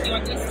 You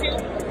want these two?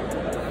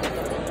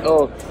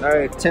 Oh,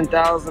 alright,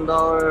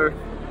 $10,000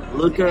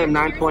 Luka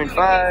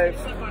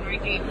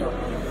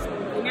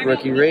 9.5.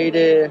 Rookie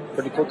rated.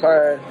 Pretty cool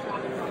card.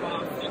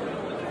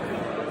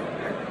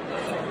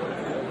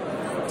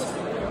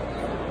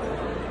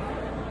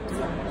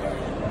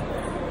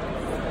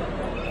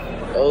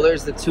 Oh,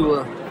 there's the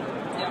Tua.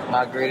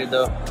 Not graded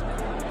though.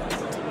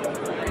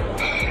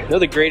 I know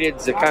the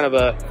graded's a kind of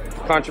a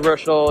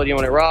controversial. Do you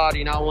want it raw? Do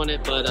you not want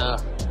it? But I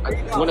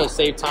want to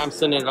save time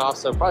sending it off,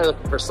 so probably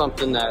looking for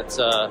something that's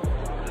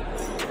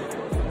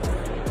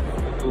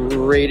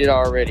rated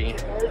already.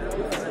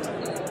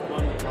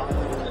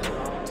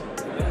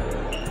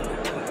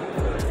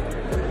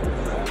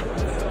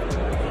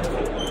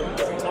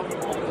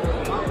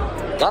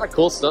 A lot of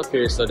cool stuff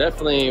here, so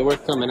definitely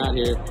worth coming out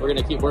here. We're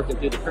gonna keep working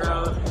through the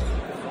crowd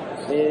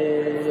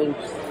and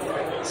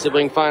see if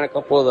we can find a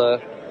couple of the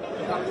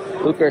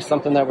Luka or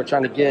something that we're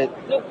trying to get.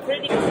 1,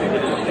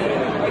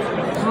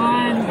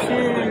 2,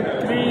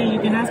 3. You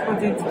can ask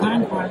what it's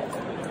going for.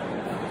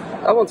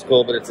 That one's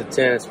cool, but it's a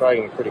 10. It's probably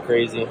gonna be pretty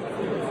crazy.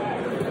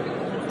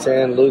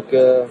 10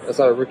 Luka. That's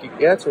not a rookie.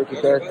 Yeah, it's a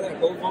rookie card.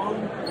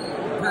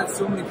 I've had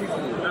so many people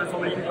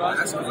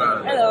ask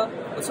about it. Hello.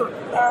 What's up?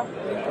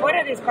 What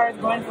are these cards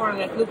going for,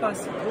 like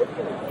Lukas?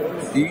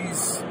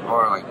 These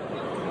are like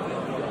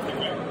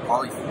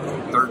probably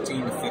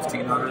 13 to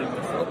 1500. I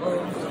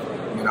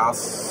mean, I'll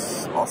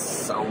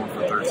sell them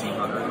for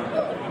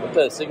 1300. With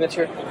the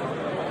signature?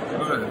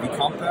 We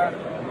comp that? We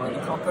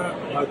comp that?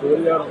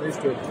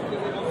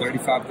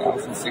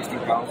 35,000,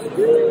 60,000.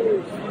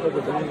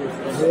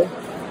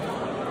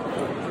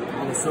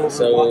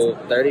 So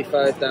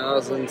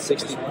 35,000,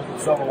 60.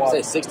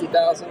 Say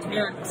 60,000.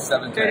 Yeah.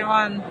 7K.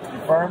 31.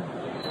 Confirm?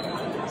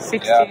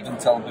 60. Yeah, I've been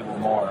telling people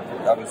more.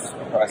 That was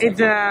surprising.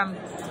 It's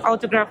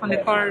autograph on the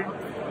card.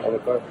 Oh, the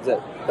card is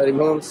that 30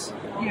 months?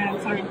 Yeah,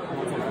 sorry.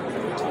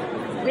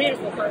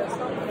 Beautiful cards.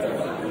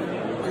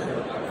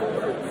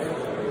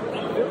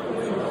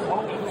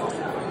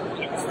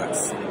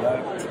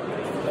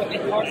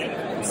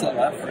 Sell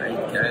that for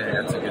 8K.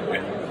 That's a good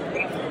win.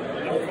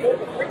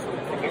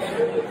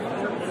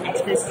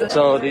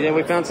 So, do you think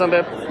we found some,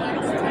 babe?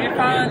 We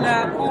found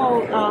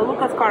cool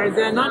Lukas cards.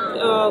 They're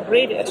not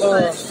graded.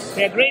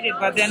 They're graded,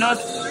 but they're not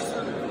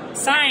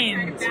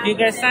signed. You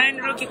guys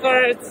signed rookie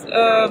cards.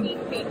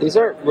 These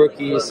aren't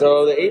rookies,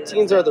 so the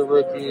 18s are the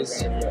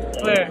rookies.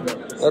 Where?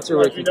 That's a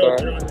rookie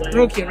card.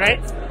 Rookie,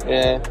 right?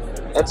 Yeah.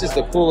 That's just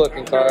a cool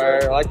looking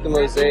card. I like the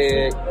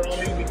mosaic.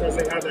 Because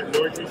they have that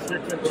noise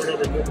restriction going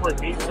over Newport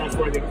Beach, that's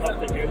why they cut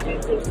the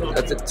engines or something.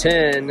 That's a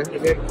 10. And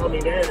then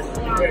coming in,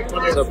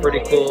 So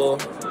pretty cool.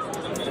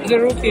 The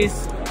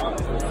rookies.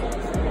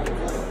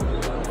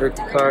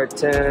 Rookie card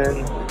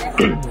 10.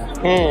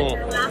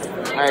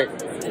 Alright.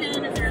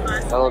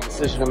 Got a little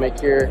decision to make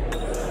here.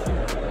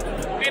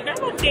 Hey, I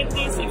would take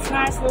this. It's a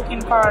nice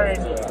looking card.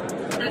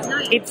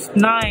 It's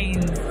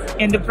 9,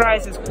 and the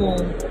price is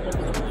cool.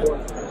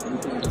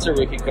 It's a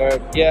rookie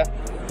card. Yeah.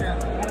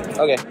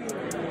 Okay.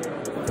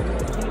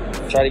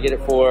 Try to get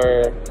it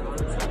for.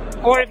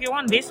 Or if you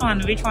want this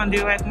one, which one do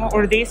you like more?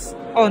 Or this?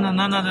 Oh, no,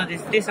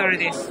 this or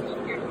this.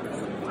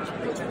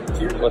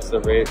 What's the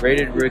rate?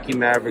 Rated rookie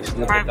Mavericks.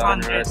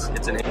 500.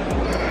 It's an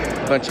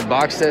bunch of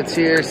box sets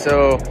here.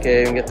 So,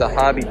 okay, we can get the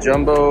Hobby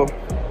Jumbo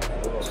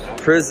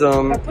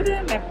Prism. Put it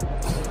in there.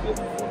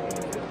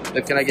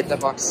 But can I get that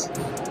box?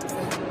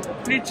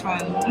 Which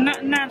one? No.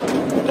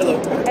 Hello.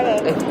 Hello.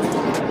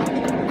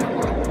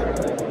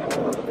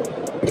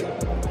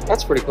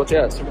 That's pretty cool.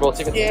 Yeah, Super Bowl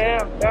tickets.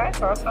 Yeah,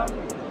 that's awesome.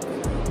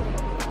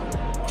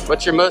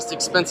 What's your most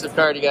expensive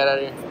card you got out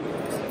of here?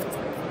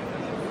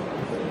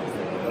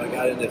 I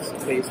got in this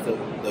case the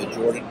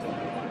Jordan.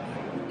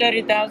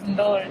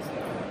 $30,000.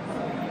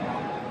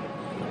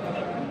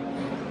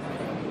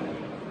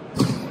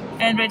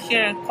 And right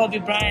here, Kobe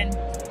Bryant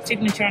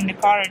signature on the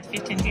card,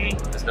 15K.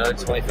 There's another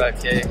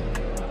 25K.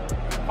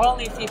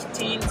 Only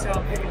 15, so.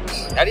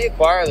 How do you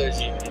acquire those?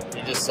 You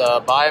just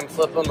buy them,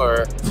 flip them,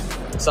 or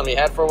something you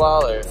had for a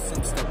while, or?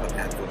 Some stuff I've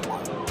had for a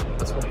while.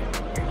 That's cool.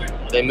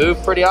 They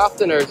move pretty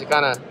often, or is it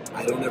kind of?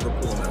 I don't ever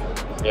pull them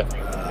out.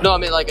 Yeah. No, I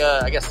mean like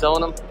I guess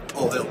selling them.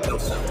 Oh, they'll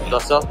sell. They'll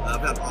sell.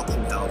 I've had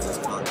auction houses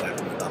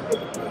contact me about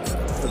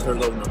because they're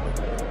low number.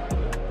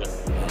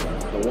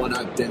 The one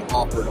I've been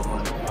offered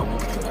on, I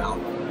won't put out.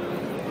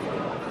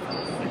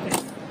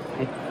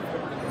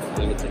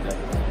 Let me take that.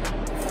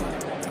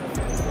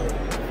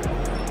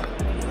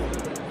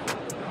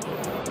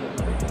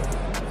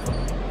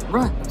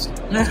 Right.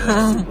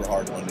 Super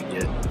hard one to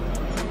get.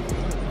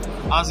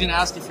 I was gonna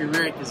ask if you're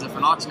married, because if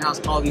an auction house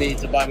called me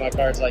to buy my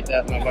cards like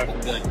that, my wife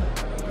would be like,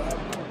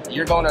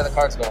 "You're going or the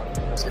card's going."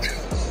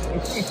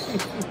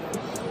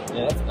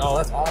 Yeah. Oh,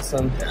 that's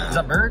awesome. Is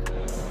that bird?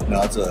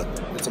 No, it's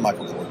a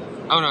Michael Jordan.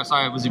 Oh no,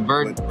 sorry, it was a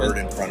Bird. With Bird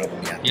in front of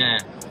him, yeah.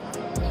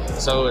 Yeah.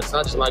 So it's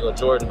not just Michael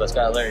Jordan, but it's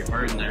got Larry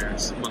Bird in there.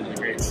 It's one of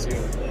the greats too.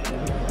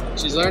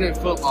 She's learning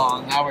football,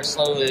 and now we're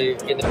slowly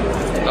getting.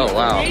 Oh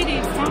wow.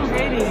 Brady, Tom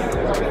Brady.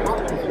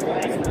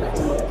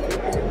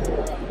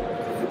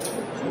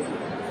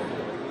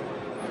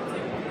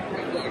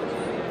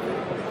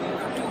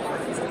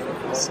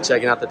 Just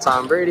checking out the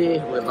Tom Brady.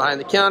 We're behind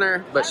the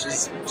counter, but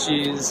she's.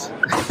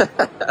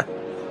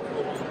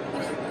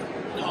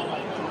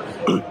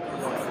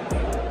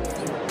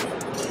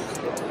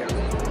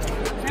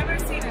 Never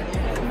seen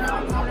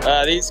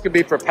it. These could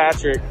be for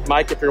Patrick.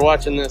 Mike, if you're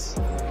watching this,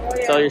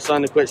 tell your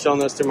son to quit showing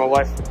those to my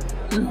wife.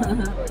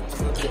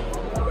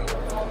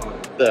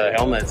 The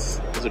helmets,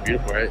 those are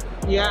beautiful, right?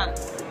 Yeah.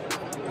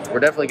 We're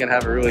definitely gonna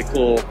have a really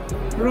cool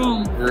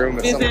Room. room.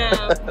 Or something.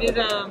 With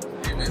a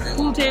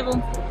pool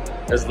table.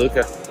 There's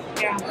Luca.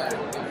 Yeah.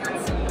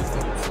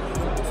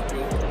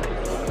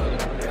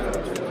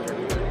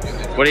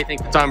 What do you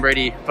think the Tom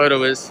Brady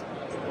photo is?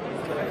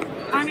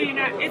 I mean,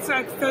 it's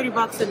like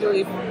 $30 I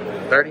believe.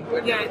 30?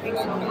 Yeah, I think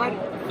so.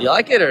 You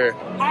like it or?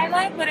 I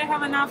like, but I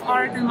have enough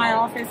art in my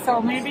office,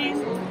 so maybe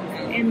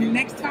in the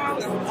next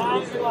house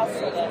I'll do up.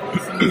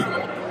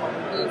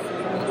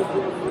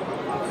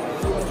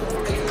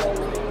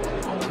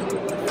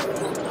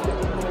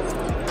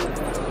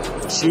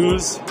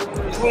 Shoes.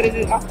 What is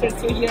it after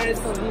 2 years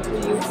of people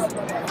use?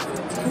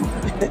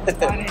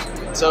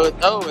 So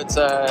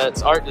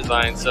it's art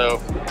design.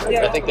 So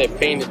Yeah. I think they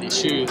painted these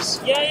shoes.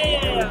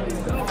 Yeah.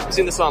 I've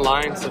seen this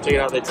online, so check it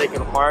out. They take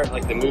it apart,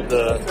 like they move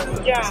the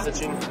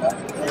stitching.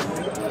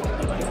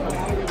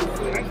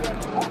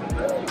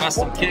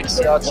 Custom kicks.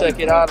 Y'all check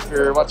it out if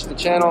you're watching the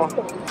channel.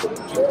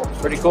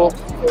 Pretty cool.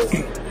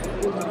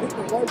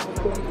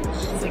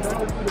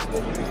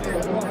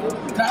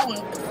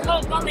 No,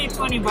 it's only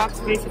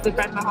 $20 basically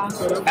at my house.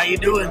 How you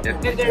doing? Good.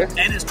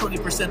 And it's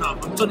 20%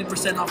 off. I'm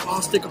 20% off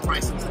all sticker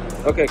prices.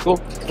 Okay, cool.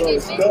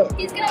 He's gonna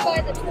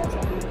buy the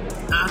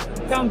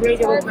Tom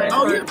Brady will buy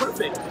Oh it. yeah,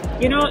 perfect.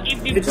 You know,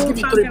 if we Just pull give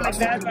me something $3 like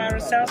that by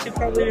ourselves, you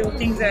probably will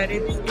think that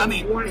it's I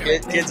mean, worth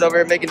it. Kids over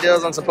here making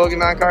deals on some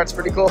Pokemon cards.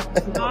 Pretty cool.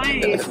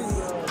 Nice.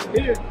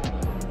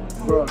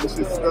 Bro, this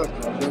is stuck.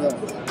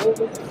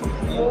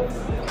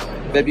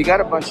 Babe, you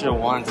got a bunch of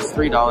ones. It's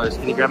 $3.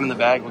 Can you grab them in the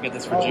bag? We'll get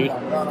this for Jude.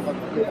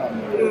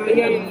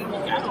 Yeah.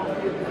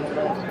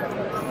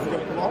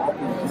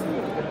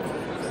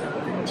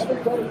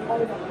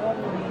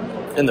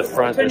 In the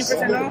front.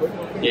 20% off?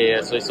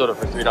 Yeah, so he sold it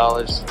for $3.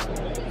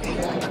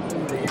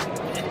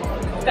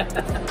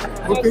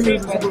 What thing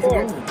is supposed to go?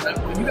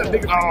 you got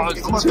bigger. Oh,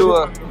 it's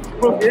Tua.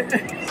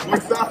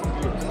 What's that?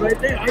 Right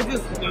there. I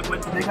just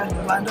went to they got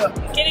it lined up.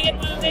 Can you get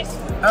one of this?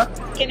 Huh?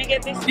 Can you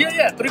get this?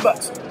 Yeah,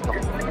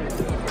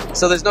 $3.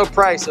 So there's no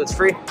price, so it's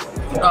free?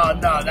 Oh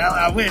no,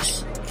 I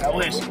wish. I'm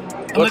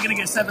looking to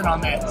get 7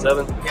 on that.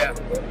 7? Yeah.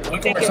 We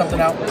can work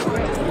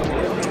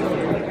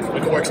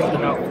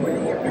something out.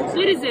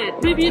 What is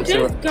it? Baby, you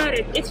just got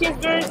it. It's his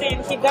birthday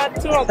and he got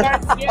 2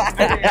 cards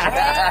yesterday.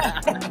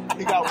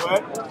 He got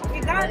what? He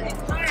got it.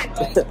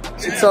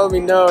 She told me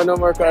no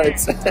more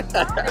cards.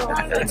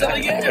 That's all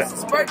you get. It's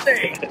his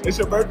birthday. It's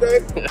your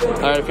birthday?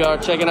 Alright, if y'all are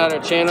checking out our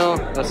channel,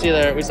 I'll see you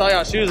there. We saw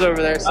y'all shoes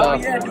over there, so. Oh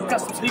yeah, do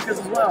custom sneakers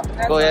as well.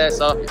 Cool, yeah,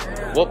 so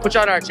we'll put you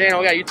on our channel.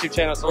 We got a YouTube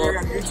channel, so we'll,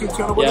 YouTube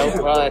channel. yeah,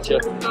 we'll holler at you.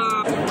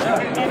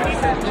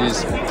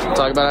 Jeez.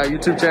 Talk about our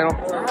YouTube channel.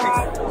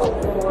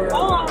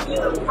 All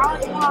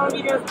our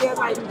videos get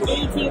like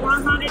 80,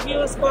 100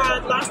 views,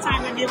 but last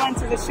time when we went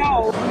to the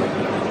show,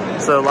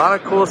 So a lot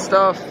of cool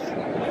stuff,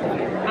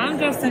 I'm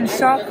just in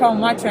shock how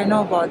much I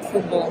know about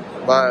football.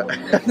 but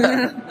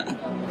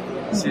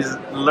she's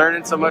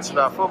learning so much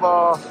about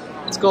football.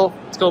 It's cool.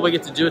 It's cool we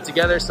get to do it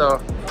together,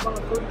 so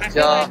I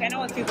feel like I know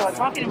what people are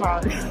talking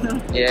about.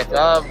 yeah, if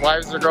y'all have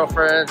wives or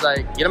girlfriends,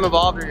 like get them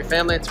involved with your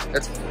family.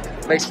 It's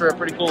makes for a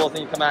pretty cool little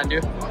thing to come out and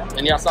do.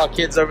 And y'all saw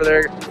kids over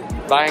there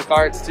buying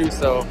cards too,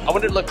 so I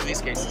wanted to look for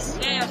these cases.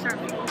 Yeah, sure.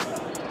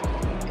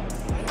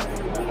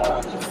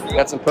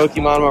 Got some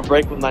Pokemon on my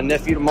break with my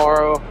nephew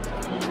tomorrow.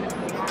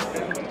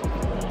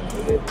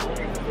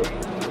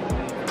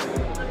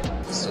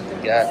 That's what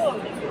they got.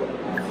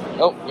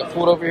 Oh, got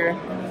pulled over here.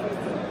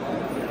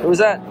 Who was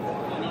that?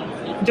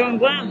 John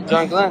Glenn.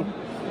 John Glenn.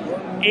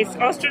 It's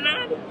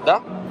astronaut?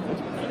 No?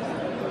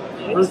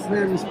 First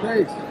man in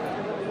space.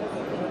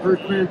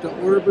 First man to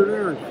orbit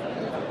Earth.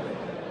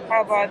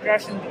 How about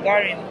Russian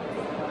Gagarin?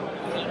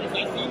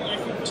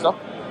 Stop.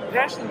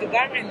 Russian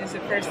Gagarin is the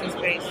first in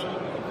space.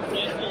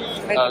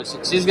 Oh,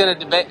 she's gonna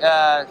debate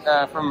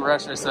from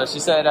Russia. So she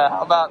said,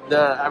 "How about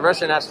the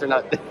Russian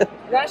astronaut?"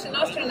 Russian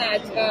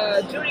astronaut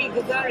Yuri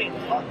Gagarin.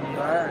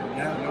 Alright,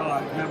 yeah, no,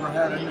 I've never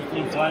had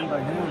anything signed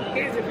by him.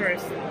 Here's the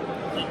first.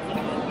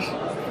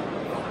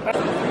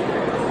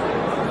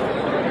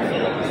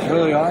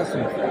 Really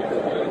awesome.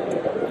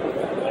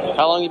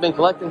 How long you been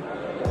collecting?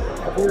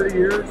 40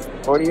 years.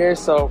 40 years.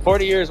 So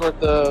 40 years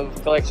worth of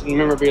collection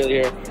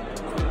memorabilia here.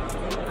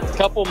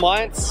 Couple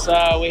months,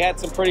 we had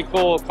some pretty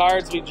cool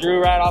cards we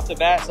drew right off the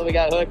bat, so we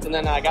got hooked, and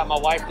then I got my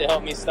wife to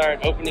help me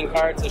start opening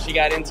cards, so she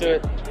got into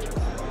it.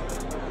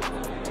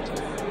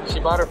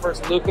 bought her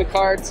first Luka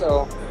card,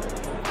 so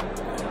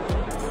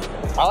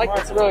I like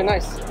this. Really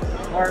nice.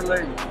 Smart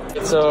lady.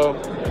 So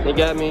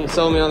he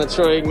sold me on the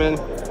Troy Aikman.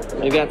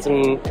 He got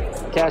some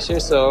cash here,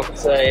 so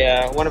it's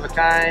a one of a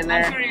kind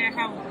there. I'm sorry, I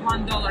have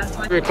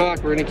 $1. 3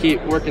 o'clock, we're gonna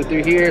keep working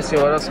through here, see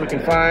what else we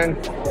can find.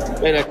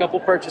 Made a couple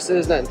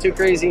purchases, nothing too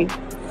crazy. Look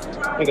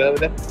at that over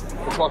there.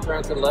 Let's walk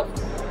around to the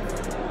left.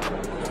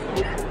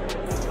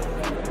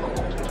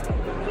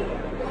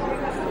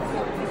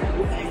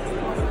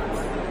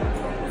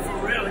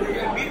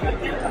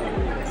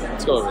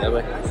 Let's go over that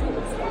way.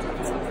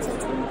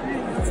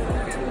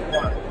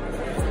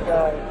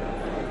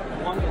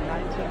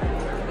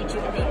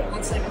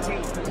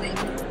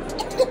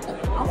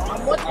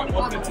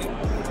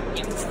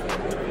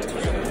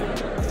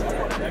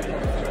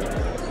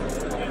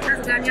 How's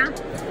it going, y'all?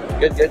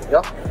 Good, good,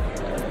 yeah.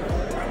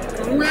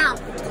 Well,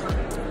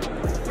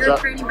 you're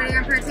for anybody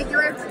in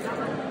particular?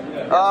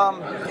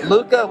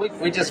 Luka,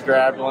 we just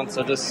grabbed one,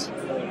 so just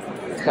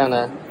kind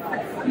of.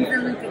 He's a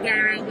Luka guy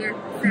right here.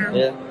 So.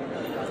 Yeah.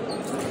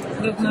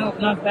 Look,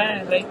 not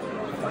bad. Like,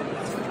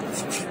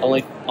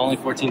 only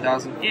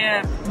 14,000.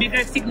 yeah,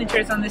 bigger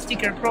signatures on the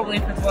sticker. Probably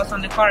if it was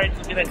on the card, it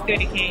would be like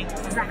 30K.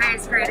 It's the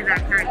highest grade of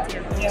that card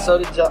too. Yeah. So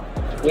did y'all?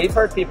 We've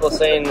heard people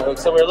saying.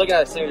 So we're looking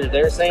at a signature.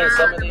 They're saying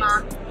some of the these.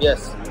 mom.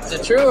 Yes. Is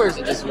it true or is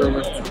it just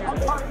rumor?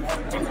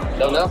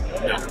 Don't know.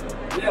 No.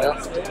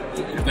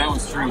 If that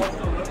was true,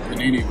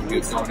 Panini would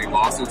get so many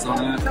lawsuits on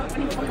that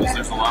because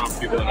there's a lot of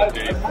people that have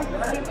paid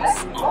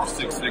over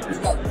 6 figures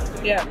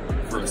Yeah.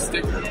 for a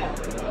sticker.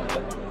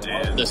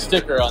 And The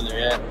sticker on there,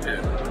 yeah.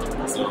 yeah.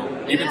 So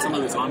even some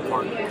of this on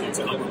card, it's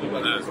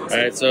unbelievable. That All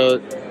right, so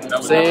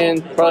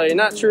saying probably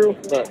not true,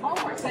 but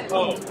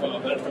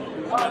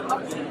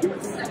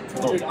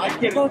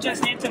People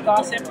just need to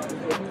gossip.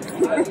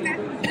 As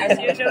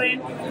usually.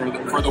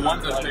 for the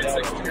ones that paid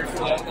 6 figures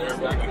for that, they're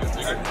back in a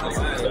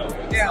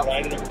bigger.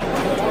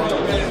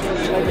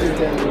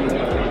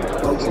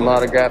 some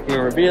autographed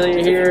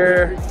memorabilia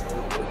here.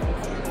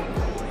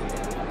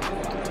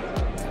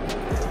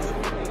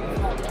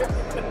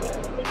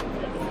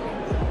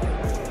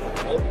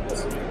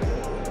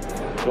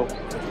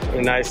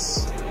 A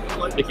nice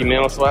Mickey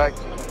Mantle swag.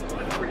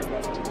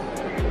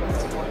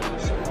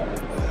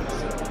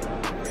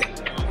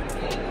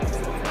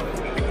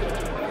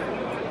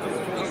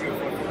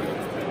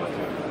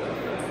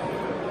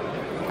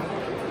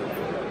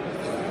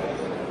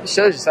 These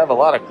shows just have a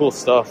lot of cool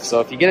stuff. So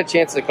if you get a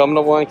chance to come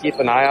to one, keep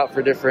an eye out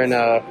for different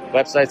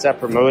websites that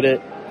promote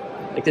it.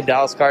 I think the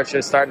Dallas Card Show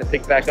is starting to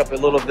pick back up a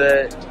little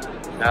bit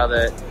now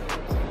that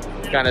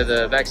kind of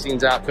the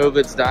vaccine's out,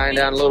 COVID's dying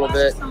down a little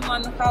bit.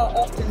 Someone, how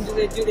often do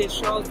they do these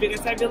shows?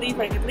 Because I believe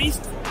like at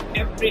least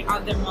every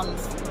other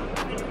month.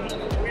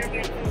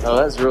 Oh,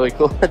 that's really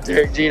cool.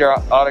 Derek Jeter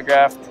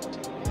autographed.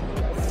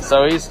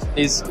 So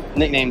he's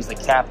nicknamed the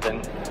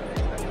Captain.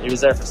 He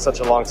was there for such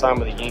a long time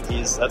with the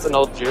Yankees. That's an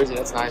old jersey.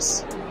 That's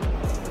nice.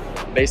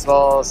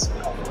 Baseballs.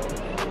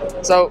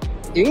 So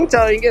you can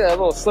tell you get a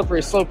little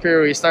slippery slope here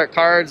where you start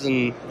cards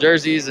and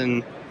jerseys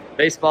and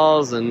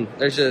baseballs, and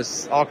there's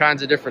just all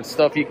kinds of different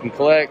stuff you can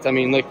collect. I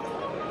mean, look,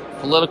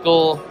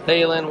 political,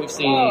 Palin. We've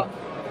seen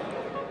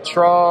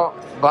Trump,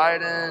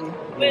 Biden.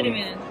 Wait a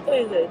minute. Who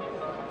is it?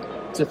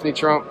 Tiffany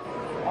Trump.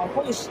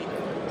 Who is she?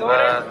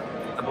 Daughter?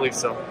 I believe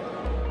so.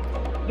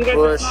 Because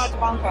Bush. it's not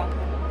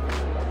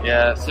Ivanka.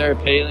 Yeah, Sarah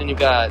Palin. You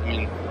got, I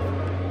mean,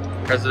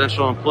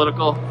 presidential and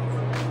political.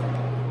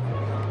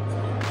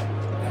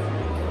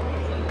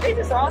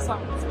 This is awesome.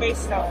 Space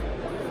stuff.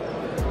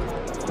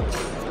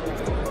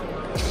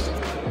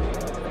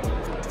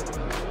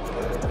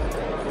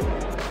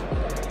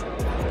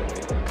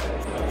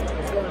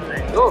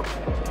 Cool.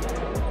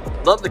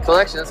 Love the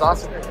collection. That's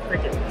awesome.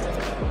 Thank you.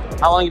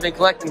 How long you been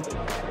collecting?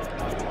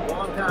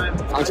 Long time.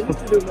 I used to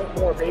do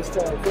more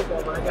baseball and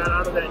football, but I got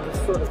out of that and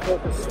just sort of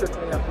focused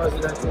strictly on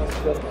presidential and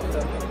political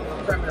stuff.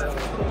 Primarily.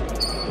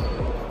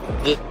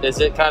 Is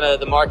it kind of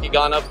the market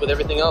gone up with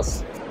everything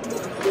else?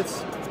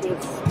 It's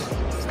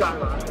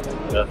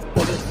skyrocketing. Yeah.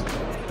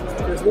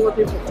 There's more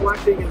people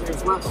collecting and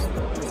there's not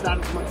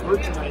as much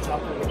merchandise out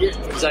there to get.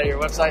 Is that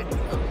your website?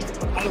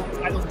 I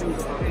don't do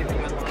anything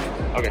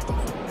online. Okay.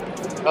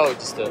 Oh,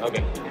 just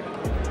okay.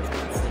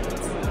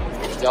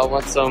 Y'all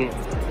want some? I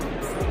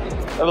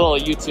have a little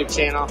YouTube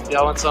channel.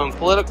 Y'all want some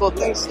political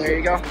things? There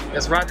you go.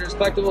 That's Rogers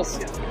Collectibles.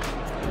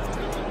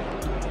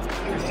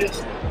 There's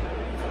just,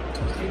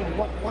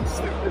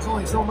 there's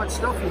only so much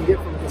stuff you can get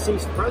from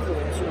deceased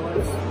presidents.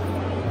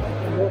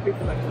 The more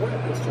people that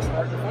collect, it's just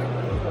hard to find.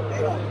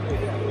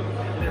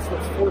 And that's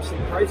what's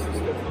forcing prices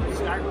to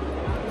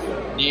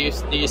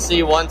skyrocket. Do you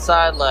see one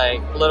side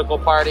like political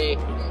party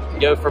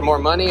go for more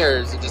money, or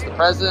is it just the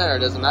president, or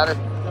does it matter?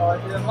 No,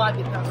 a lot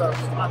depends on the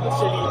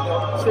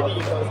city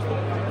you go to.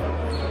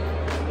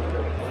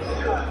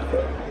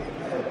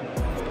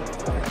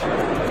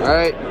 All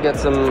right, got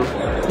some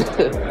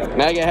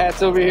MAGA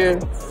hats over here.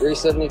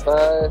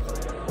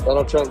 $375.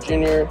 Donald Trump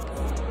Jr.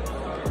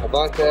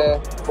 Ivanka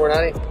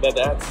 $490. Bet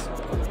hats.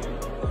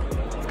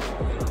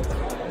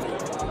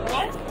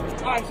 What?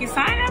 Oh, he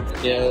signed up?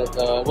 Yeah.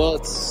 Well,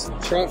 it's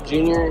Trump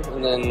Jr.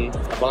 and then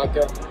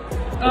Ivanka.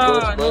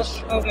 Oh,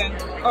 Bush. no. Okay.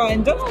 Oh,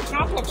 and Donald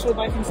Trump actually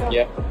by himself.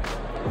 Yeah.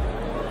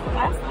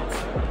 That's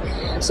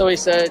nice. So he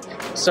said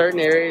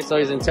certain areas. So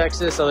he's in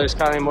Texas, so there's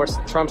kind of more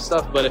Trump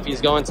stuff. But if he's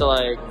going to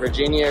like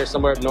Virginia or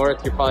somewhere up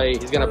north,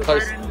 he's gonna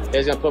put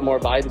more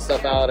Biden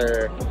stuff out,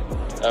 or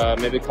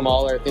maybe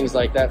Kamala or things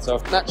like that.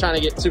 So not trying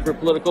to get super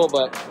political,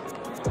 but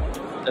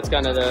that's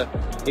kind of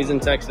he's in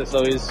Texas,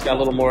 so he's got a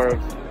little more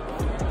of,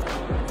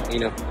 you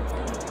know,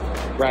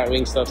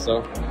 right-wing stuff.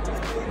 So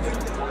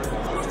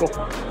cool.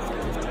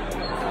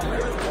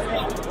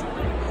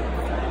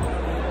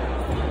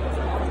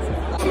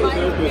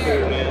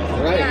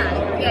 Right.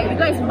 Yeah, you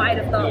guys might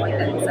have thought like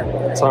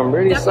that. So I'm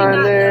ready to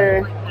sign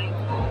there.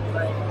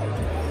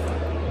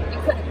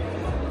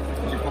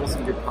 Did you pull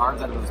some good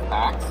cards out of those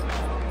packs?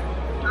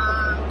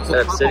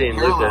 That Obsidian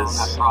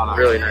Lucas,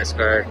 really nice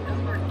card.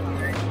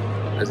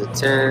 There's a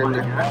 10.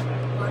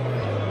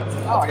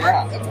 Oh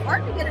yeah. It's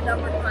hard to get a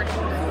number card.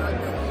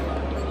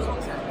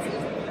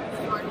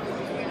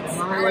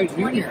 I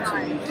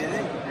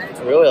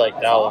really like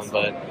that one,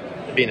 but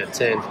being a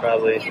 10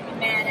 probably.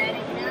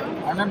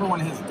 I remember when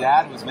his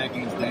dad was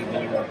making his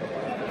debut.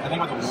 I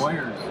think with the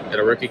Warriors. Got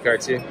a rookie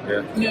card too.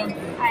 Yeah.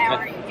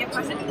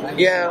 Yeah.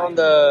 Yeah, on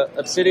the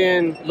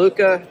Obsidian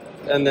Luca,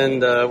 and then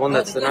the one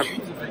that's the.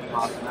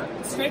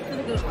 Straight for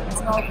the good ones.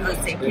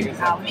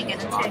 Let me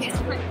get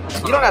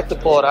it. You don't have to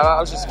pull it out. I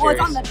was just curious.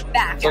 Well, it's on the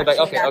back. It's on the back.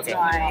 Okay, That's okay.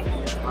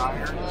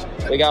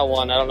 why. We got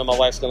one. I don't know. My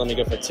wife's gonna let me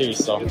go for 2.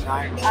 So. So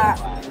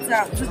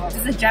this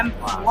is a Gem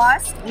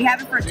Plus. We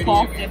have it for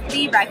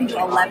 $12.50, but I can do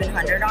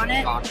 $1,100 on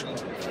it.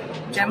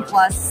 Gem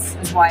Plus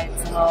is why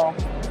it's a little.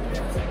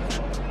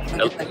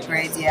 Nope. Like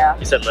grades, yeah.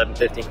 You said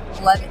 1150. Is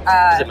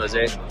it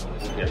Mosaic?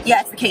 Yeah,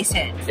 it's the case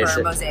hit for Case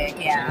hit. Mosaic.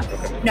 Yeah.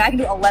 No, I can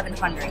do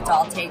 1,100, so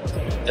I'll take.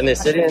 And the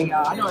Obsidian?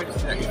 I know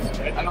it's 6.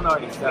 I don't know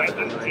what it's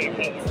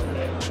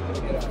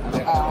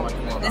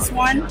This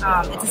one,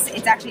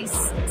 it's actually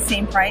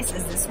same price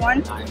as this one.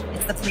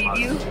 It's the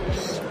preview.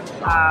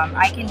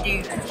 I can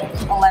do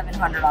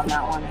 1,100 on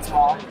that one as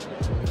well.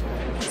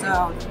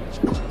 So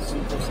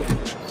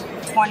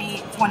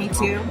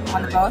 22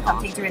 on the both.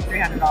 I'm taking it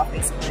 300 off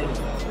basically.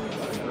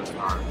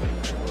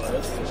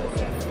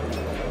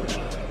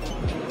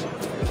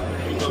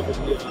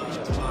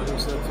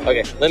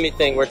 Okay, let me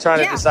think. We're trying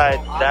to decide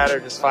that or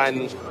just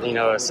find, you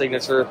know, a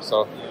signature.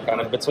 So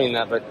kind of between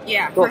that, but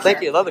yeah. Cool. Thank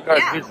Sure. you. Love the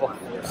cards. Yeah. Beautiful.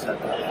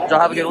 Did y'all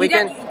have a good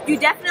weekend? You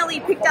definitely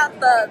picked out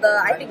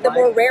the I think the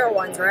more rare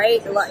ones,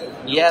 right?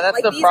 Yeah, that's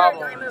like the these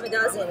problem. are a dime of a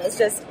dozen. It's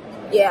just,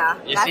 yeah.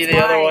 You see the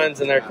other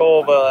ones and they're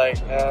cool, but like,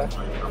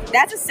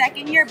 That's a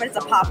second year, but it's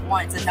a pop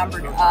one. It's a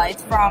numbered.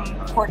 It's from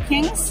Court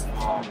Kings.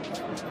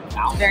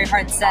 Very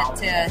hard set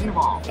to,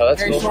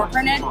 very cool. short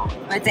printed,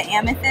 but it's an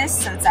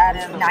amethyst, so it's out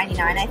of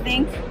 99, I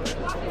think.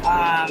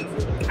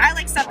 I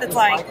like stuff that's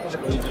like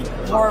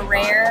more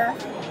rare,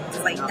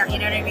 just like, you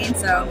know what I mean?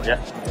 So yeah.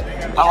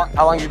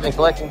 How long have you been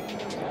collecting?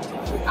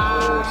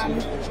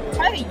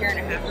 probably a year and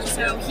a half or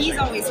so. He's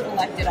always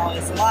collected all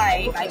his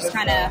life. I just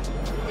kind of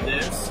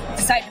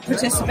decided to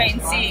participate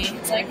and see.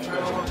 It's like,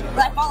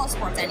 but I follow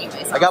sports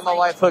anyway. So I got my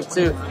wife hooked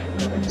too.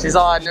 She's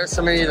all, I know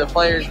so many of the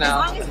players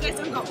now. As long as you guys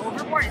don't go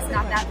overboard, it's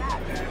not that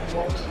bad.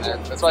 Yeah,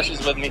 that's why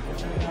she's with me.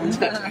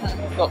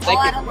 Oh, thank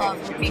All you. out of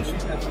love for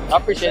patience. I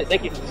appreciate it.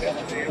 Thank you.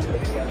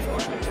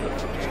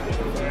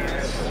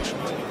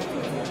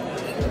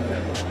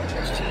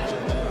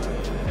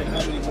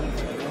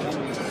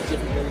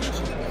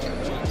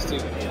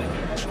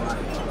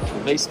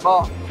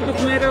 Baseball.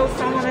 Olympic medals,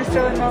 someone is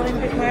selling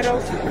Olympic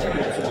medals.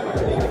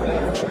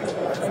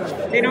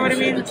 Do you know what I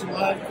mean?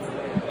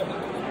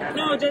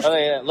 No, just Oh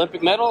yeah,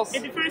 Olympic medals.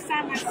 it's the first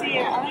time I see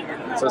it. Olympic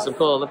medals. So some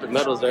cool Olympic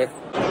medals there.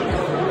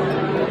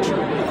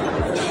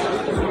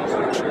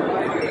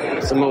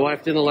 So my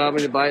wife didn't allow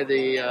me to buy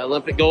the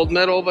Olympic gold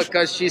medal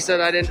because she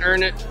said I didn't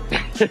earn it.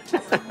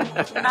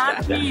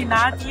 Not me,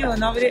 not you.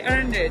 Nobody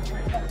earned it.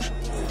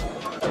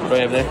 What do we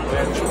have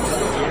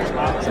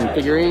there? Some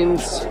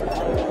figurines.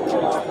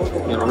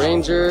 We got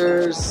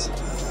Rangers.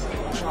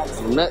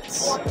 Some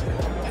Mets.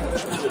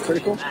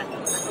 Pretty cool.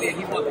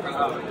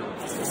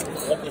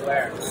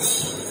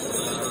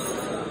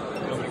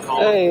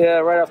 Hey,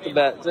 right off the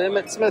bat,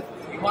 Emmett Smith.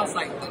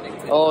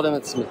 Old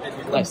Emmett Smith.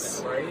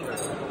 Nice.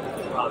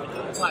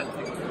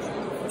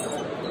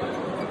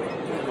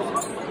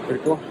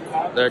 Pretty cool.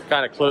 They're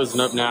kind of closing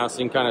up now, so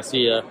you can kind of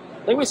see. I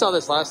think we saw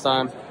this last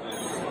time.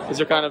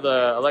 These are kind of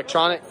the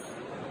electronic.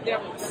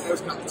 Yep.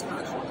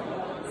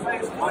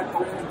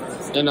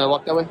 And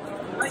walk that way.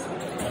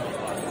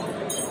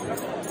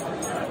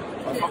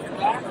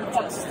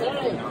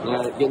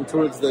 Getting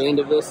towards the end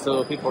of this,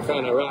 so people are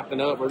kind of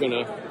wrapping up. We're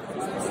gonna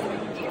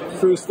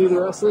cruise through the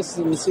rest of this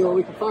and see what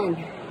we can find.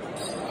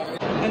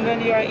 And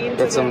then you are into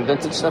Got some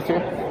vintage stuff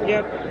here.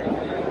 Yep.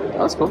 Oh,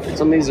 that's cool.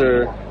 Some of these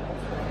are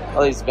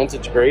all these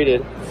vintage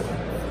graded.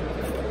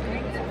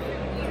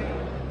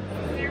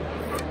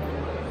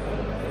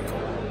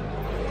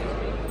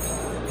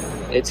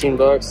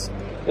 $18.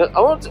 I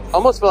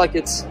almost feel like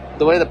it's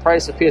the way the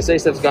price of PSA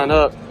stuff's gone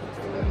up.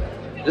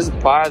 Just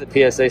buy the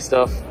PSA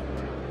stuff.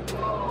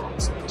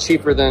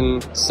 cheaper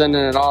than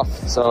sending it off,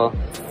 so.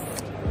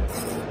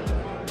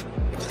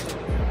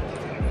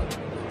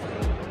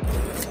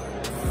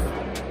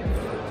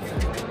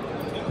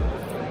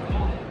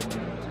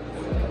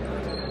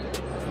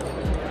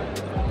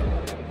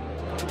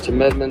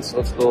 Jim Edmonds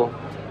looks cool.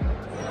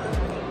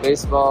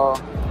 Baseball.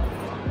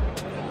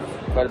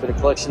 Quite a bit of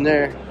collection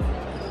there.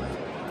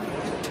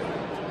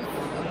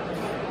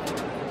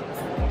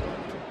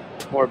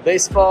 More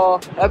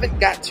baseball. I haven't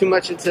got too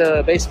much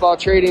into baseball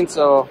trading,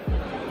 so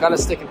kind of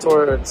sticking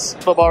towards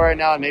football right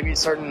now and maybe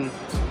starting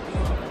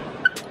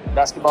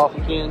basketball if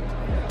we can.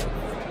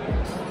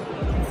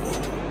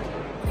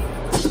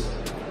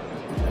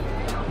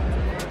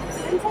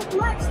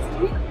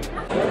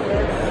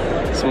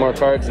 Some more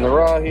cards in the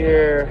raw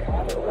here.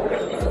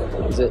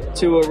 Is it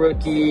Tua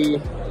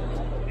rookie?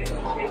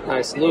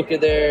 Nice Luka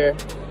there.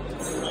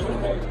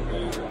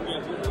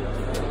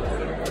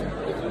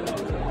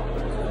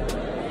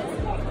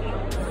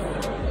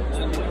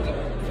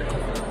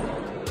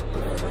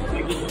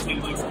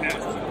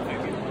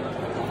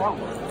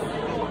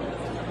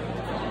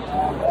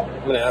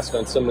 I'm gonna ask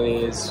on some of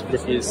these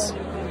rookies.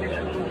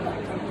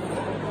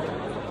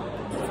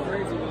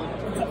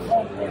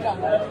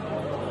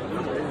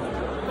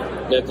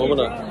 Yeah, hold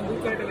on.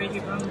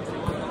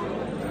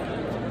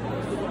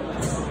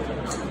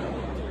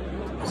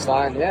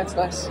 Sign, yeah, it's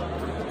nice.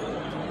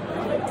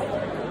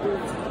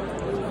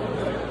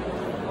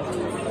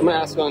 I'm gonna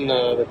ask on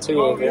the two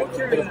of it.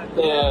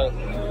 The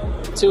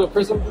two of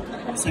Prism.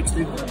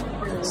 60.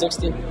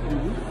 60.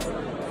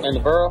 And the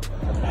Burrow.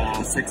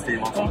 60.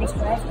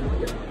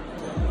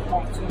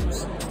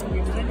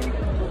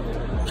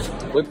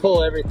 We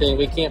pull everything.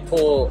 We can't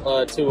pull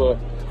Tua.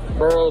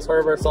 Burrows,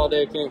 Herberts all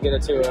day. Can't get a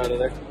Tua out of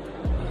there.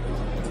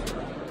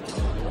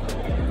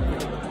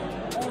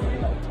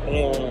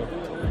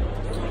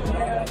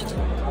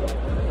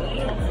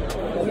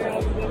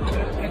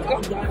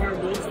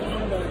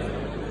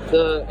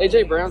 The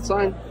AJ Brown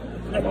sign.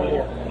 I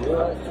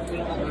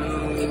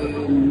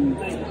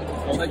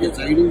think it's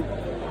 80.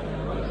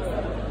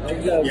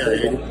 Yeah,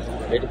 80.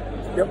 80.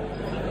 Yep.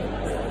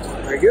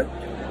 Very good.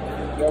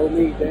 Go with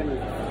me, Danny.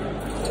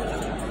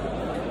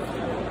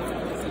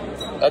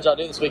 How'd y'all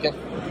do this weekend?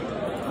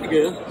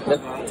 Good.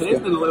 Today's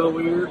been a little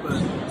weird, but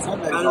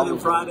better than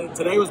Friday.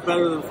 Today was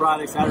better than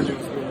Friday. Saturday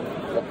was good.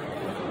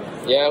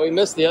 Yeah, we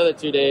missed the other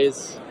 2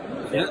 days.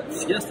 Yeah,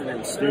 yesterday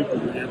was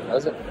stupid, man.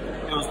 Was it?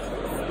 It was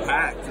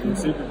packed and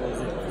super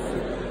busy.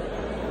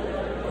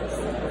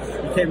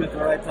 You came at the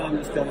right time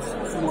just because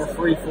it's more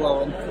free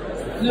flowing.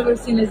 Never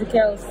seen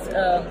Ezekiel's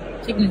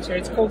signature.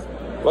 It's called.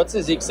 What's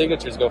his Zeke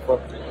signatures go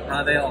for?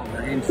 They all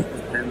range.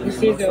 You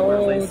see the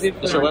whole different.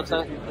 What's your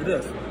website? It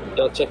is.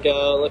 Go check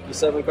out Lucky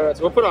 7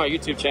 cards. We'll put it on our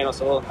YouTube channel,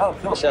 so we'll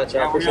cool. shout you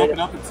out. Yeah, we're Appreciate open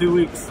it. up in 2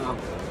 weeks. So.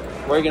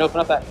 Where are you gonna open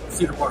up at?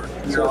 Cedar Park.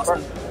 Cedar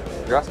Park.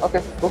 You're awesome.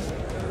 Okay, cool.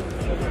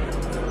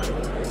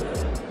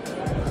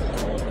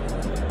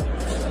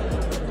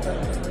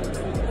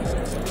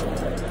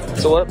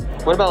 So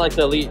what about like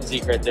the elite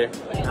Zeke right there?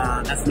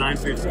 That's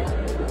 $950.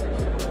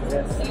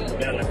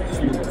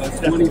 That's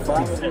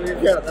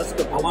 25. Yeah, that's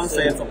good. I want to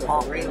say it's a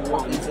pop.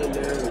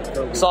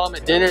 Saw him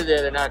at dinner the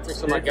other night. Took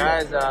some of my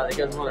guys. They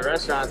go to one of the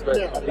restaurants, but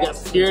you got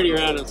security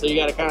around them, so you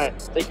got to kind of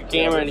take your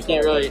camera and you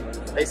can't really.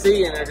 They see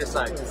you and they're just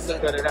like,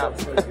 cut it out.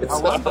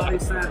 One buddy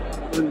said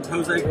when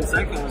Jose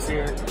Canseco was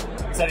here,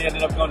 he said he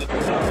ended up going to.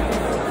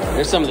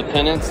 Here's some of the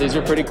pennants. These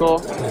are pretty cool.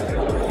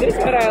 This is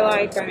what I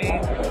like. I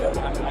mean,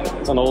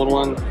 it's an old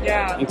one.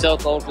 Yeah. You can tell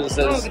it's old because it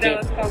says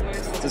Dallas Cowboys.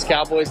 It says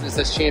Cowboys and it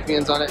says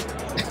champions on it.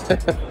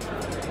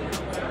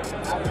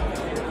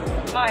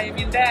 I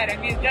mean that. I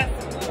mean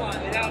that's the cool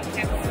one without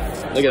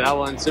champions. Look at that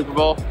one, Super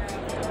Bowl.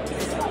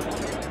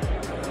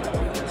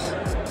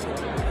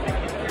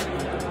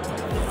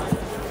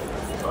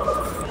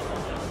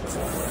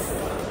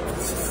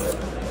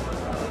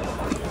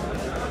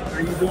 How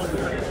are you doing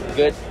today?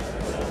 Good.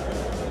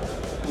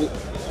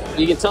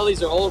 You can tell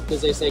these are old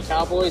because they say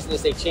Cowboys and they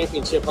say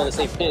championship on the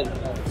same pin.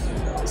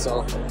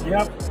 So.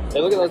 Yep.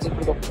 Hey, look at those.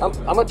 People.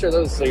 How much are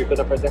those? So you put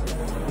up right there.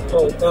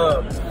 Oh,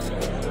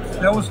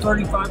 that was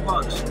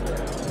 $35.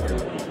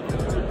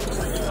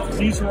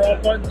 These are all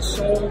buttons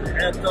sold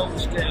at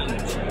those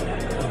games.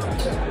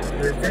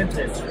 They're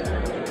vintage.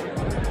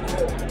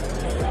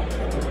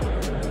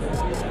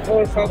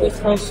 Or Cowboys.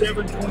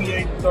 27,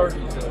 28, 30.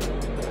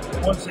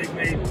 Once they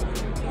made,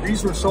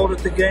 these were sold at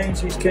the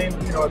games. These came,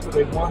 after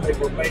they won, they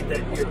were made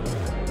that year.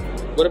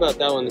 What about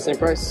that one? The same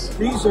price?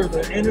 These are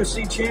the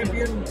NFC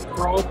champion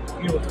for all,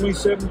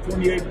 27,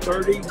 28,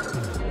 30.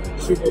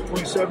 Super Bowl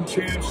 27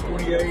 champs,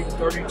 28,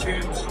 30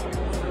 champs.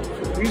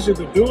 These are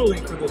the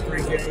dueling for the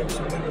 3 games,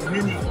 and then the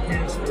mini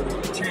pins for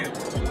the champ.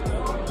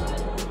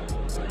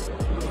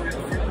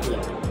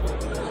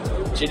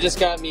 She just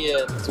got me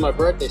it's my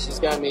birthday. She's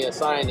got me a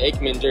signed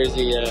Aikman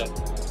jersey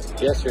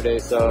yesterday,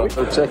 so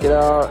go check it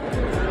out.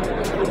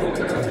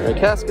 Rick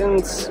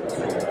Haskins.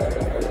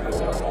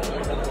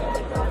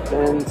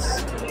 And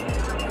it's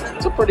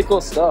some pretty cool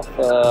stuff.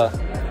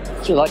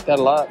 Actually like that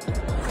a lot.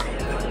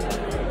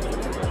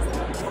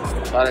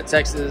 A lot of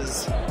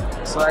Texas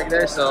swag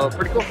there, so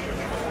pretty cool.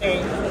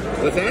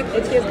 What's that?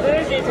 It's his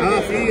birthday today.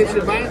 Oh, see, you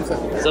should buy him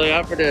something. So we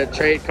offered to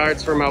trade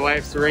cards for my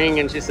wife's ring,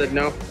 and she said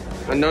no.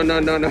 No.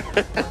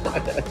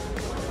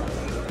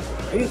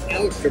 Who's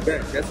Alex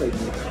Trebek? That's like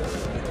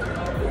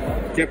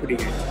Jeopardy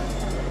game.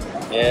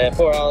 Yeah,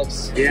 poor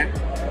Alex. Yeah.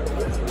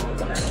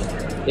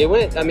 It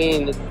went, I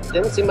mean, it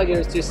didn't seem like it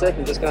was too sick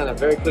and just kind of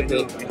very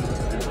quickly.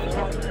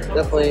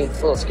 Definitely a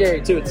little scary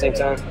too at the same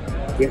time.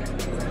 Yeah.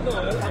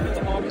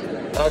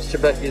 Alex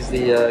Trebek is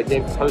the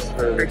game host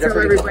for I tell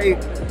Jeopardy. everybody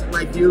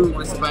like you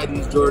wants to buy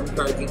these Jordan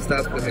cards and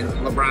stuff, but then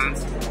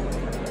LeBron's.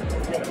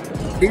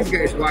 These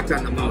guys walked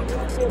on the moon.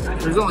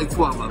 There's only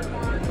 12 of them.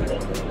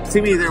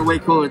 To me, they're way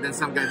cooler than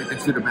some guy that can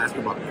shoot a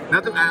basketball.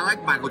 Nothing. I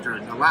like Michael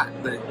Jordan a lot,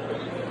 but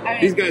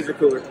these guys are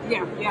cooler.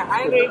 Yeah,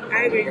 I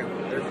agree.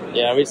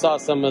 Yeah, we saw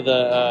some of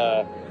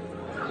the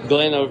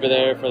Glenn over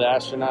there for the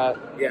astronaut.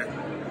 Yeah.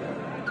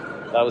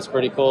 That was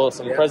pretty cool.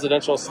 Some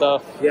presidential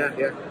stuff. Yeah.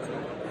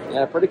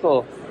 Yeah, pretty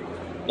cool.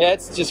 Yeah,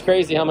 it's just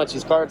crazy how much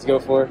his cards go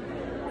for.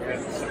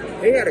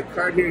 They had a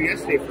card here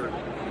yesterday for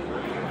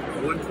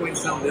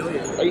 1.some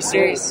million. Are you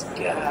serious?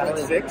 God,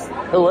 6.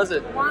 Who was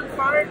it? One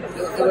card.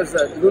 It was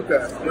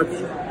Luka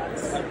rookie.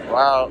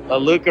 Wow, a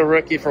Luka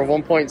rookie for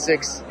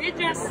 1.6. We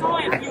just saw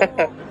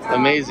it.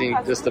 Amazing,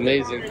 just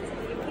amazing.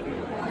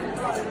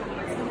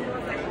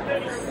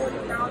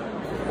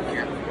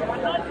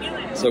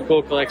 So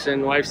cool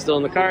collection. Wife's still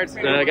in the cards.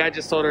 The guy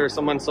just told her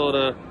someone sold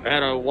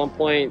had a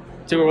 1.2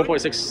 or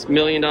 1.6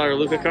 million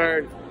Luka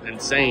card.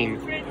 Insane.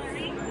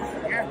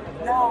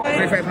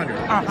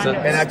 2,500. So,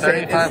 And I'd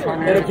say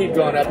it'll keep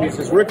going up. He's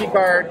his rookie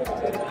card,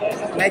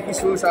 Nike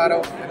swoosh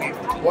auto.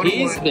 I mean,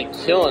 he's been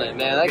killing it,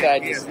 man. That guy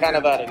just kind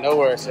of out of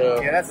nowhere.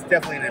 So yeah, that's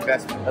definitely an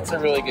investment. that's a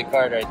really good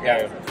card right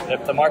there.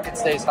 If the market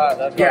stays hot,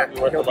 that's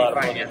probably worth a lot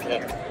of money.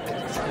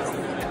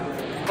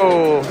 Yeah.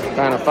 Oh,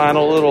 kind of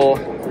final little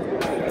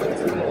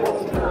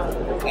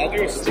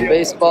some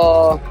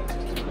baseball.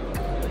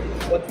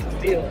 What's the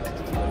deal?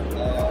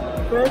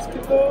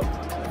 Basketball,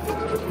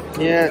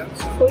 Yeah.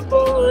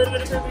 football, a little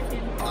bit of everything.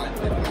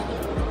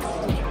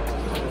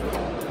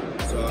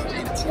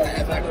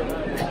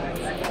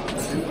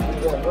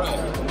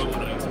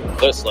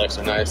 Those selects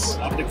are nice.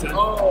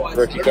 Oh,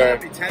 Rookie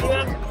card.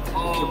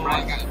 Oh,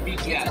 I got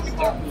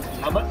BTS.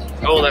 How much?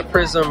 Oh, that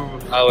Prism,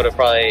 I would have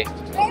probably.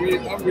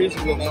 I'm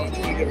reasonable now. I'm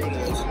trying to get rid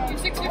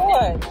of this.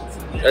 What?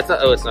 That's not.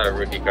 Oh, it's not a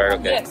rookie card.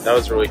 Okay, Yes. that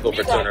was really cool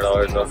for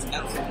 $200 though.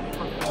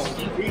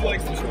 Who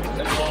likes this one?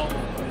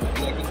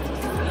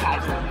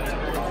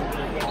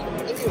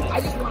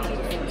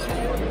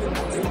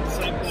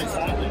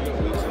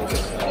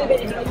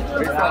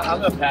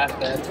 I'm gonna pass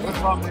that.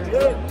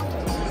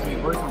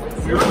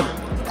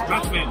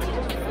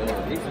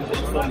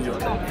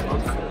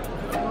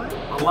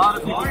 A lot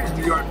of people from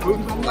New York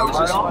moved from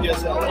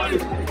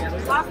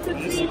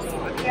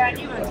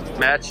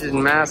Match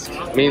and mask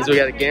means we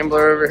got a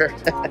gambler over here.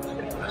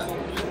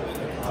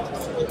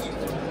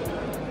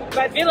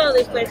 But we love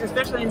this place,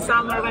 especially in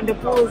summer when the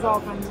pool is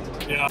open.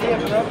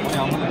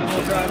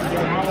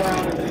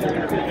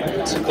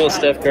 It's a cool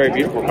Steph Curry,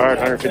 beautiful card,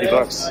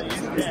 $150.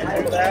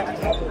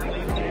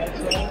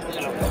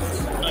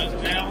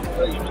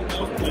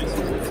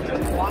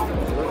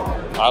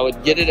 I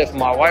would get it if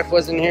my wife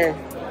wasn't here.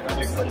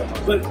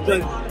 But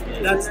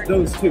that's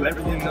those two.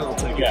 Everything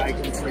else, I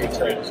can trade.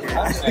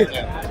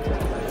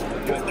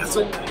 That's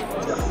it.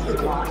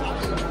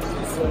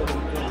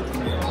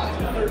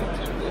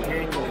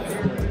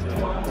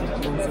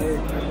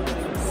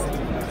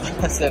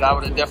 I said I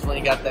would have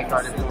definitely got that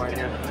card if we weren't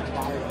here.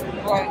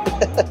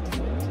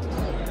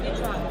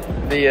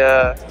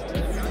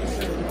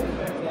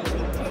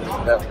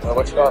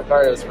 What you call it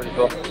card? It was pretty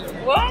cool.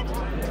 What?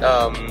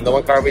 The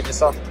one card we just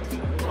saw. This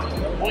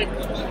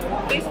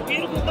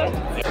beautiful card.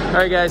 All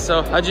right, guys.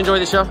 So how'd you enjoy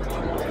the show?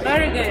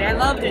 Very good. I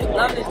loved it.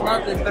 Loved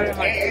it very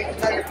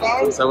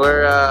much. So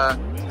we're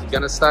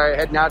gonna start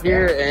heading out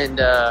here and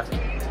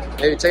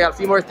maybe check out a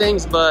few more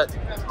things, but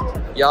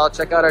y'all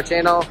check out our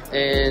channel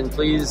and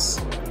please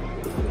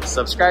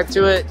subscribe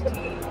to it.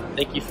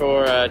 Thank you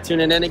for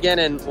tuning in again,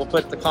 and we'll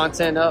put the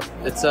content up.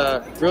 It's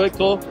really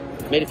cool.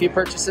 Made a few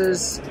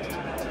purchases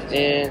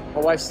and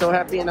my wife's still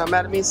happy and not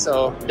mad at me,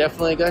 so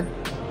definitely good.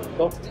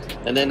 Cool.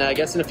 And then I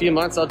guess in a few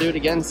months I'll do it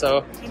again.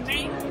 So In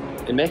May?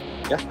 in May,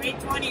 yeah. May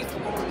 20th.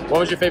 What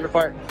was your favorite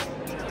part?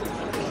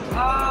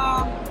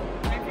 My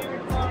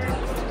favorite part.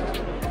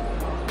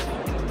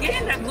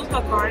 Getting that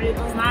Luka card, it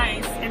was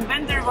nice. And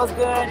vendor was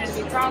good, and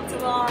we talked a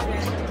lot.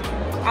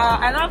 And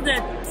I love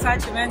that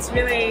such events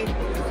really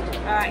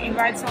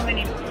invite so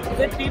many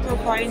good people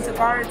who are into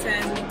cards,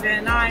 and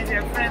they're nice,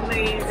 they're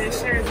friendly, they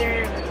share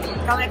their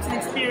collecting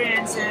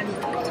experience, and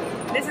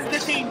this is the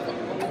thing.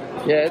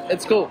 Yeah,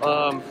 it's cool.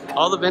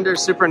 All the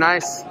vendors super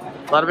nice.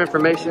 A lot of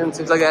information.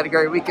 Seems like they had a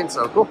great weekend,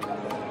 so cool.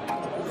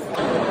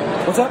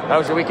 What's up? How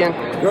was your weekend?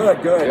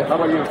 Good, good. How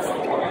about you?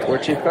 War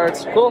Chief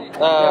cards. Cool.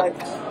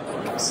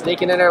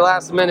 Sneaking in there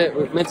last minute.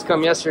 We meant to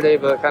come yesterday,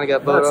 but kind of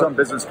got I boat got up. some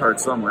business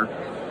cards somewhere.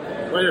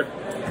 Right here.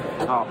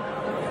 Oh.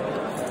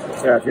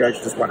 Yeah, if you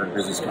actually just wanted a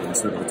business card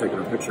instead of taking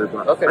a picture.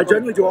 But Okay, I cool.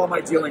 generally do all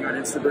my dealing on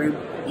Instagram.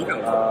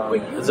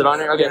 Is it on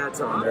there? Okay. Yeah, it's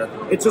on there.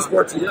 It's just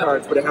Worksheet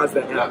Cards, but it has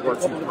the app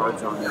Worksheet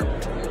Cards on there.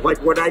 Like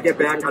when I get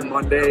back on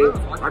Monday,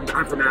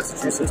 I'm from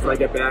Massachusetts. When I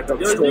get back,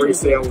 the story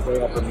sale will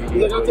go up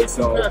immediately.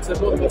 So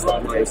almost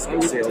all my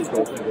sales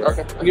go through there.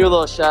 Okay. I'll give you a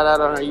little shout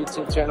out on our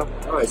YouTube channel.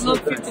 All right, so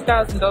Not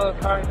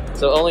 $50,000 card.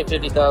 So only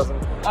 50,000.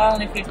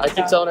 Only 50,000. I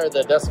keep telling her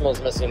the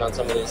decimal's missing on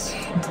some of these.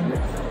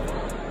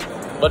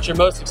 What's your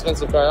most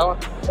expensive car? That one?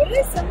 What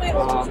is somewhere?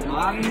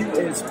 Mine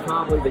is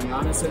probably the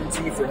Giannis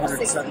NT for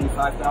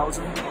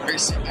 $175,000. Where you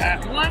see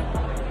that? One?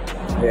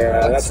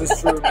 Yeah, that's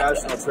just true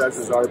National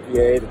Treasures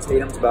RPA. The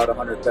Tatum's about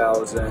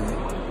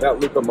 100,000. That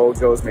Luka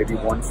Mojo's maybe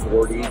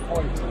 140.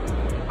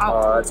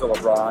 It's a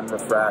LeBron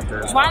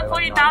refractor.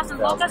 140,000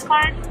 Lucas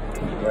card?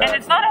 Yeah. And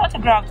it's not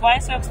autographed. Why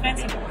so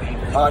expensive?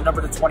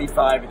 Number to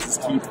 25, it's his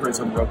key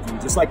Prism rookie.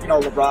 Just like, you know,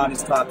 LeBron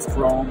is Topps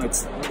Chrome,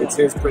 it's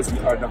his Prism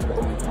card number to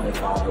only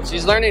 25.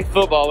 She's learning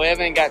football. We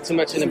haven't got too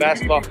much into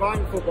basketball.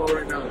 Buying football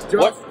right now.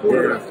 What?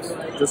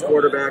 Quarterbacks. Just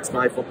quarterbacks,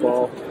 buy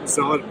football.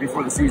 Sell it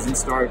before the season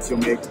starts, you'll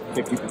make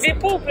 50%. They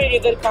pull pretty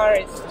good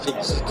cards.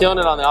 She's killing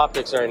it on the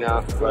optics right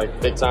now, like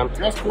big time.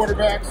 Just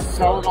quarterbacks,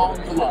 sell it all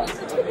in July.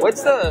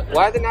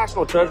 Why the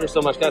National Treasure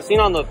so much? 'Cause I've seen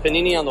on the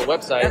Panini on the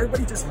website.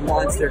 Everybody just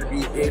wants there to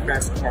be a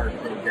best card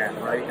again,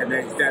 right? And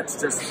that's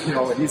just, you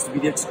know, it used to be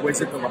the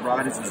Exquisite. The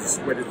LeBron is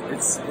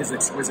his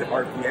Exquisite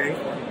RPA.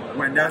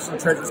 When National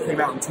Treasures came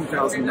out in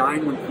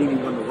 2009, when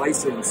Panini won the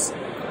license,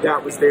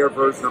 that was their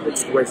version of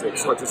Exquisite,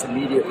 so it just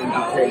immediately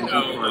became the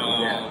card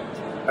again.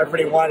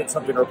 Everybody wanted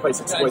something to replace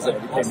Exquisite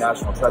and became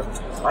National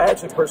Treasures. I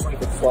actually personally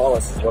think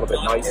Flawless is a little bit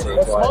nicer,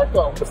 but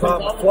the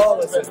problem with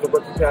Flawless is the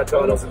rookie patch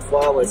autos and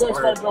Flawless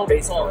aren't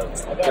base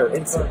cards, they're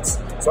inserts.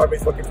 So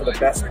everybody's looking for the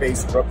best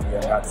base rookie,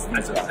 and that's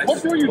easy.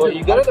 Well,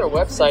 you go to their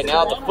website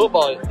now, the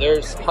football,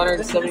 there's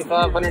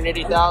 $175,000,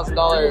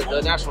 $180,000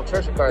 the National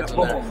Treasure cards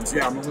in there.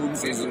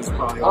 Mahomes is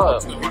probably over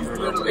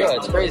 200. Yeah,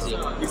 it's crazy.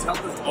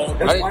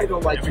 That's why though,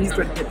 like, he's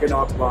been picking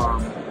up,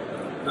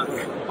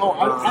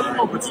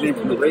 what's the name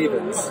from the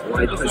Ravens?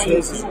 Like, because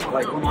his is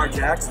like Lamar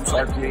Jackson's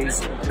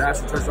RPAs,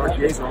 National Treasure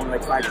RPAs are only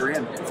like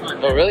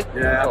 $5,000. Oh, really?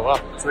 Yeah. Oh, wow.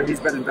 So he's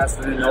been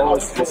invested in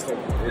those. It's a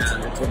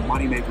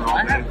moneymaker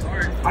all day.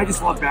 I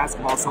just love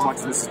basketball so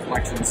much, this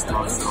collection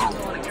stuff. So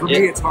for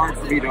me, it's hard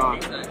for me to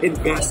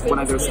invest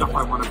when there's stuff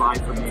I want to buy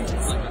for me.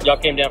 Y'all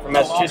came down from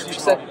Massachusetts,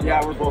 you said?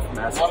 Yeah, we're both from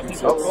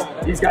Massachusetts.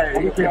 He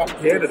came from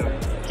Canada.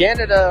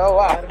 Canada, oh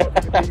wow.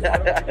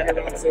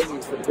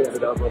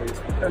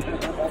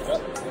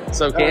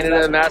 So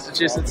Canada,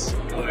 Massachusetts.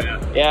 Oh, yeah.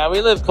 Yeah,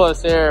 we live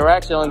close here. We're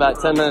actually only about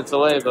 10 minutes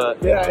away, but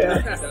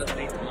yeah.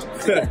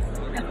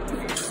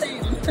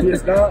 He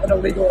is not an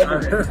illegal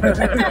immigrant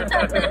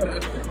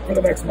for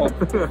the next month.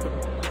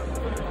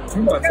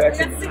 2 months,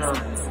 actually.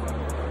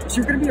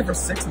 You're going to be here for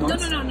 6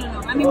 months? No.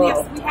 I mean, we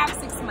have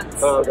 6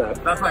 months. Oh, okay.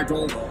 That's my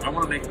goal, though. I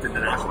want to make it to the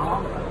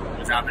national.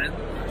 What's happening?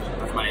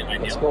 That's my idea.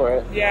 That's cool,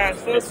 right? Yeah,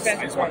 so expensive.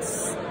 I just want to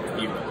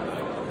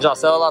Did y'all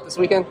sell a lot this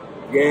weekend?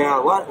 Yeah,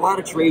 a lot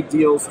of trade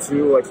deals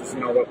too, which is, you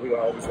know, what we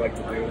always like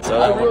to do. So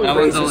that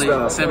was only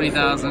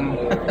 70,000.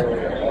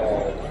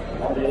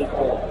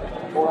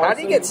 How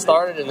do you get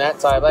started in that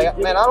type? Like,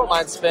 man, I don't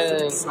mind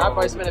spending. I'd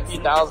probably spend a few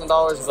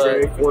 $1,000s, but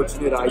very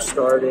fortunate. I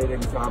started in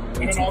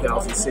probably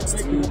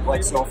 2016.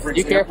 Like, so for do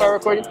you care if I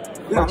record you?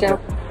 Yeah. Channel?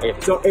 Okay.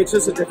 So it's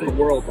just a different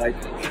world. Like,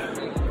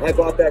 I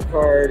bought that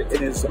card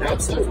in his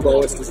absolute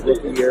lowest his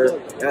rookie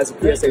year as a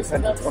PSA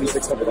 10 for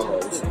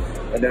 $2,600,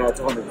 and now it's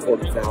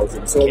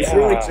 $140,000. So it's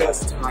really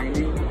just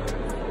timing.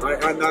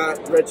 I'm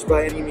not rich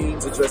by any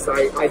means. It's just I'm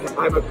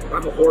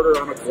a hoarder.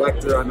 I'm a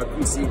collector. I'm a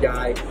PC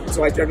guy.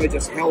 So I generally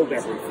just held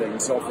everything.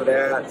 So for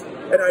that,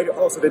 and I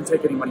also didn't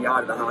take any money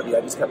out of the hobby.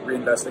 I just kept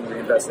reinvesting.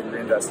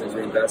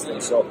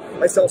 So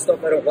I sell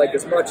stuff I don't like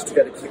as much to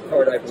get a cute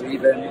card I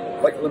believe in,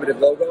 like a limited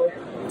logo.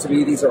 To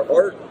me, these are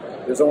art.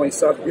 There's only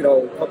some,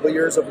 a couple of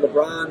years of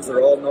LeBrons. They're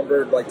all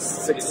numbered like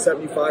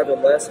 675 or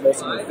less.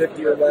 Most of them are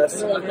 50 or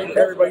less.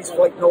 Everybody's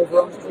fighting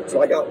over them.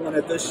 So I got one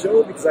at this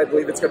show because I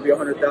believe it's going to be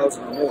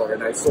 100,000 or more.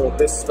 And I sold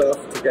this stuff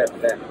to get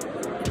that.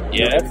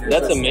 Yeah,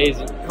 that's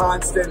amazing.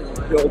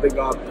 Constant building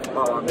up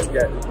to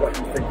get what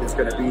you think is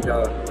going to be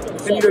the.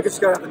 And you just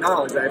got to have the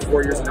knowledge. I have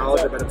 4 years of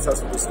knowledge. I've been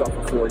obsessed with this stuff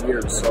for 4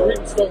 years. So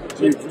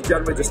you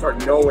generally just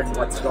start knowing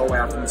what to go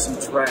after. You see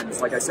trends.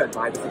 Like I said,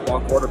 buy the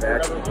football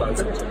quarterbacks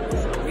because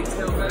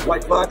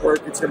like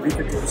clockwork, it's going to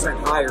be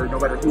 50% higher no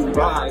matter who you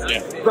buy.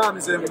 The problem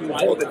is that when you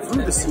hold it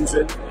through the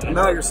season,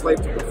 now you're slave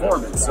to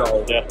performance.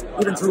 So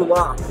even Drew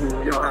Lock, who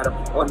had a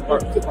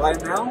buy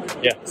him now,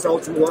 sell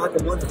Drew Lock a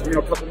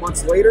couple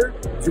months later.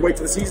 If you wait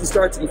till the season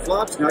starts and he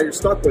flops, now you're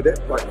stuck with it.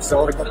 But you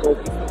sell it a couple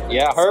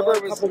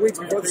weeks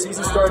before the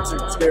season starts,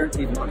 it's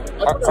guaranteed money.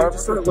 So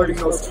just start learning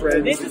those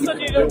trends. This is what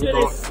you don't do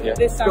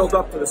this summer. Build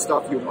up for the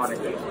stuff you want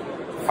to get.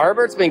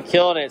 Herbert's been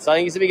killing it, so I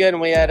think he's gonna be good.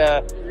 And we had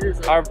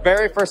our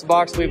very first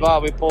box we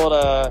bought. We pulled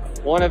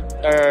one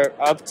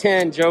of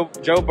 10 Joe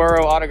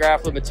Burrow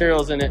autographed with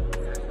materials in it,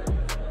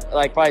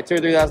 like probably $2,000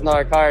 or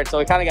 $3,000 card. So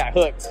we kind of got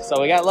hooked.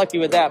 So we got lucky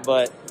with that,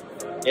 but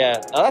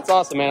Yeah, oh, that's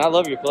awesome, man. I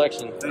love your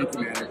collection. Thank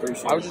you, man. I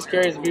appreciate it. I was just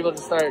curious if people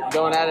just start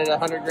going at it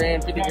 100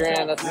 grand, 50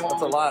 grand. That's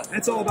a lot.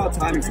 It's all about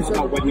timing. It's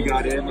all about when you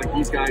got in. Like,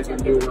 these guys are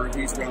newer.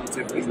 He's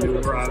relatively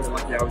newer. I was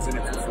lucky. I was in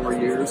it for 4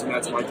 years, and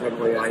that's why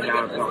generally I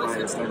have the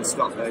highest end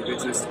stuff. Like,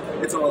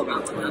 it's all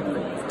about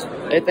timing.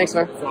 Hey, thanks,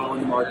 man.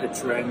 Following the market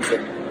trends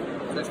and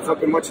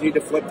flipping what you need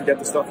to flip to get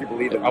the stuff you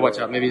believe in. I'll watch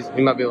out. Maybe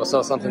he might be able to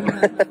sell something.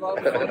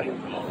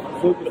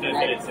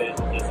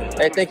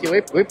 Hey, thank you.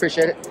 We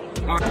appreciate it.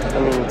 I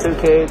mean,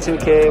 2K,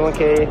 2K,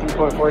 1K,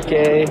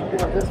 3.4K,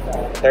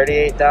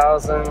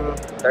 38,000,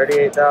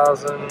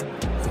 38,000,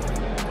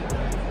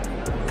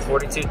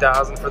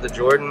 42,000 for the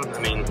Jordan. I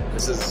mean,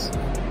 this is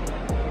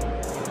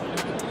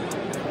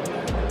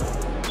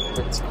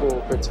pretty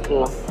cool, pretty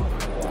cool.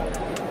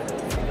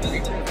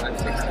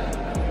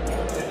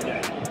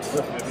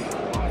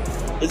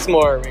 It's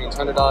more range,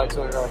 $100,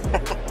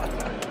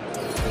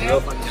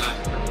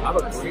 $200. I'm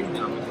a green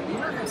now. You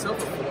have yourself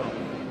a 4.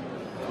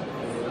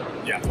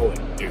 Yeah, totally.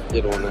 Dude.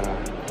 Did one now.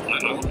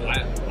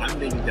 I'm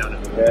thinking down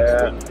at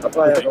Yeah, I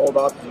probably have to hold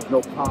off because there's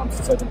no comps.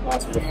 It's like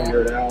impossible to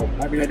figure it out.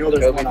 I mean, I know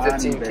there's one on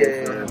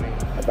eBay for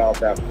about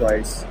that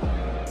price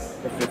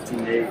for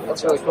 $15,800.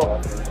 That's really cool. I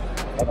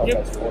don't know if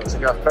that's cool. Is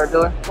it got a car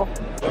dealer? Cool.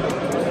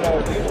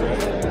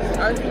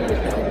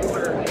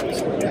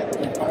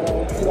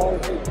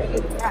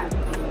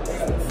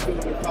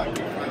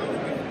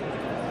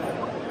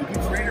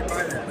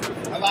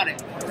 How about it?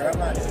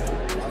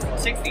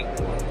 60.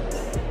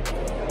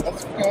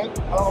 That's good. I don't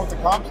know what the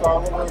comps are.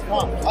 What are the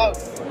comps? Oh,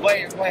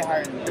 way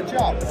higher than Good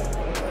job.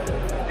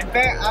 In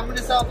fact, I'm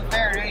gonna sell the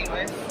Baron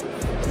anyway.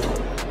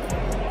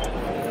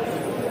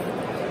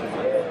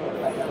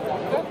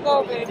 Let's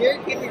go, baby.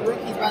 Derek gave me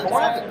rookies by the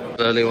time.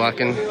 Slowly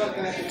walking.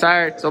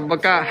 Tired, so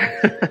baka.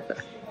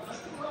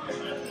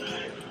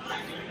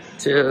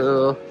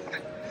 Till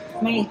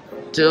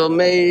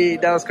May,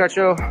 Dallas Car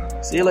Show.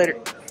 See you later.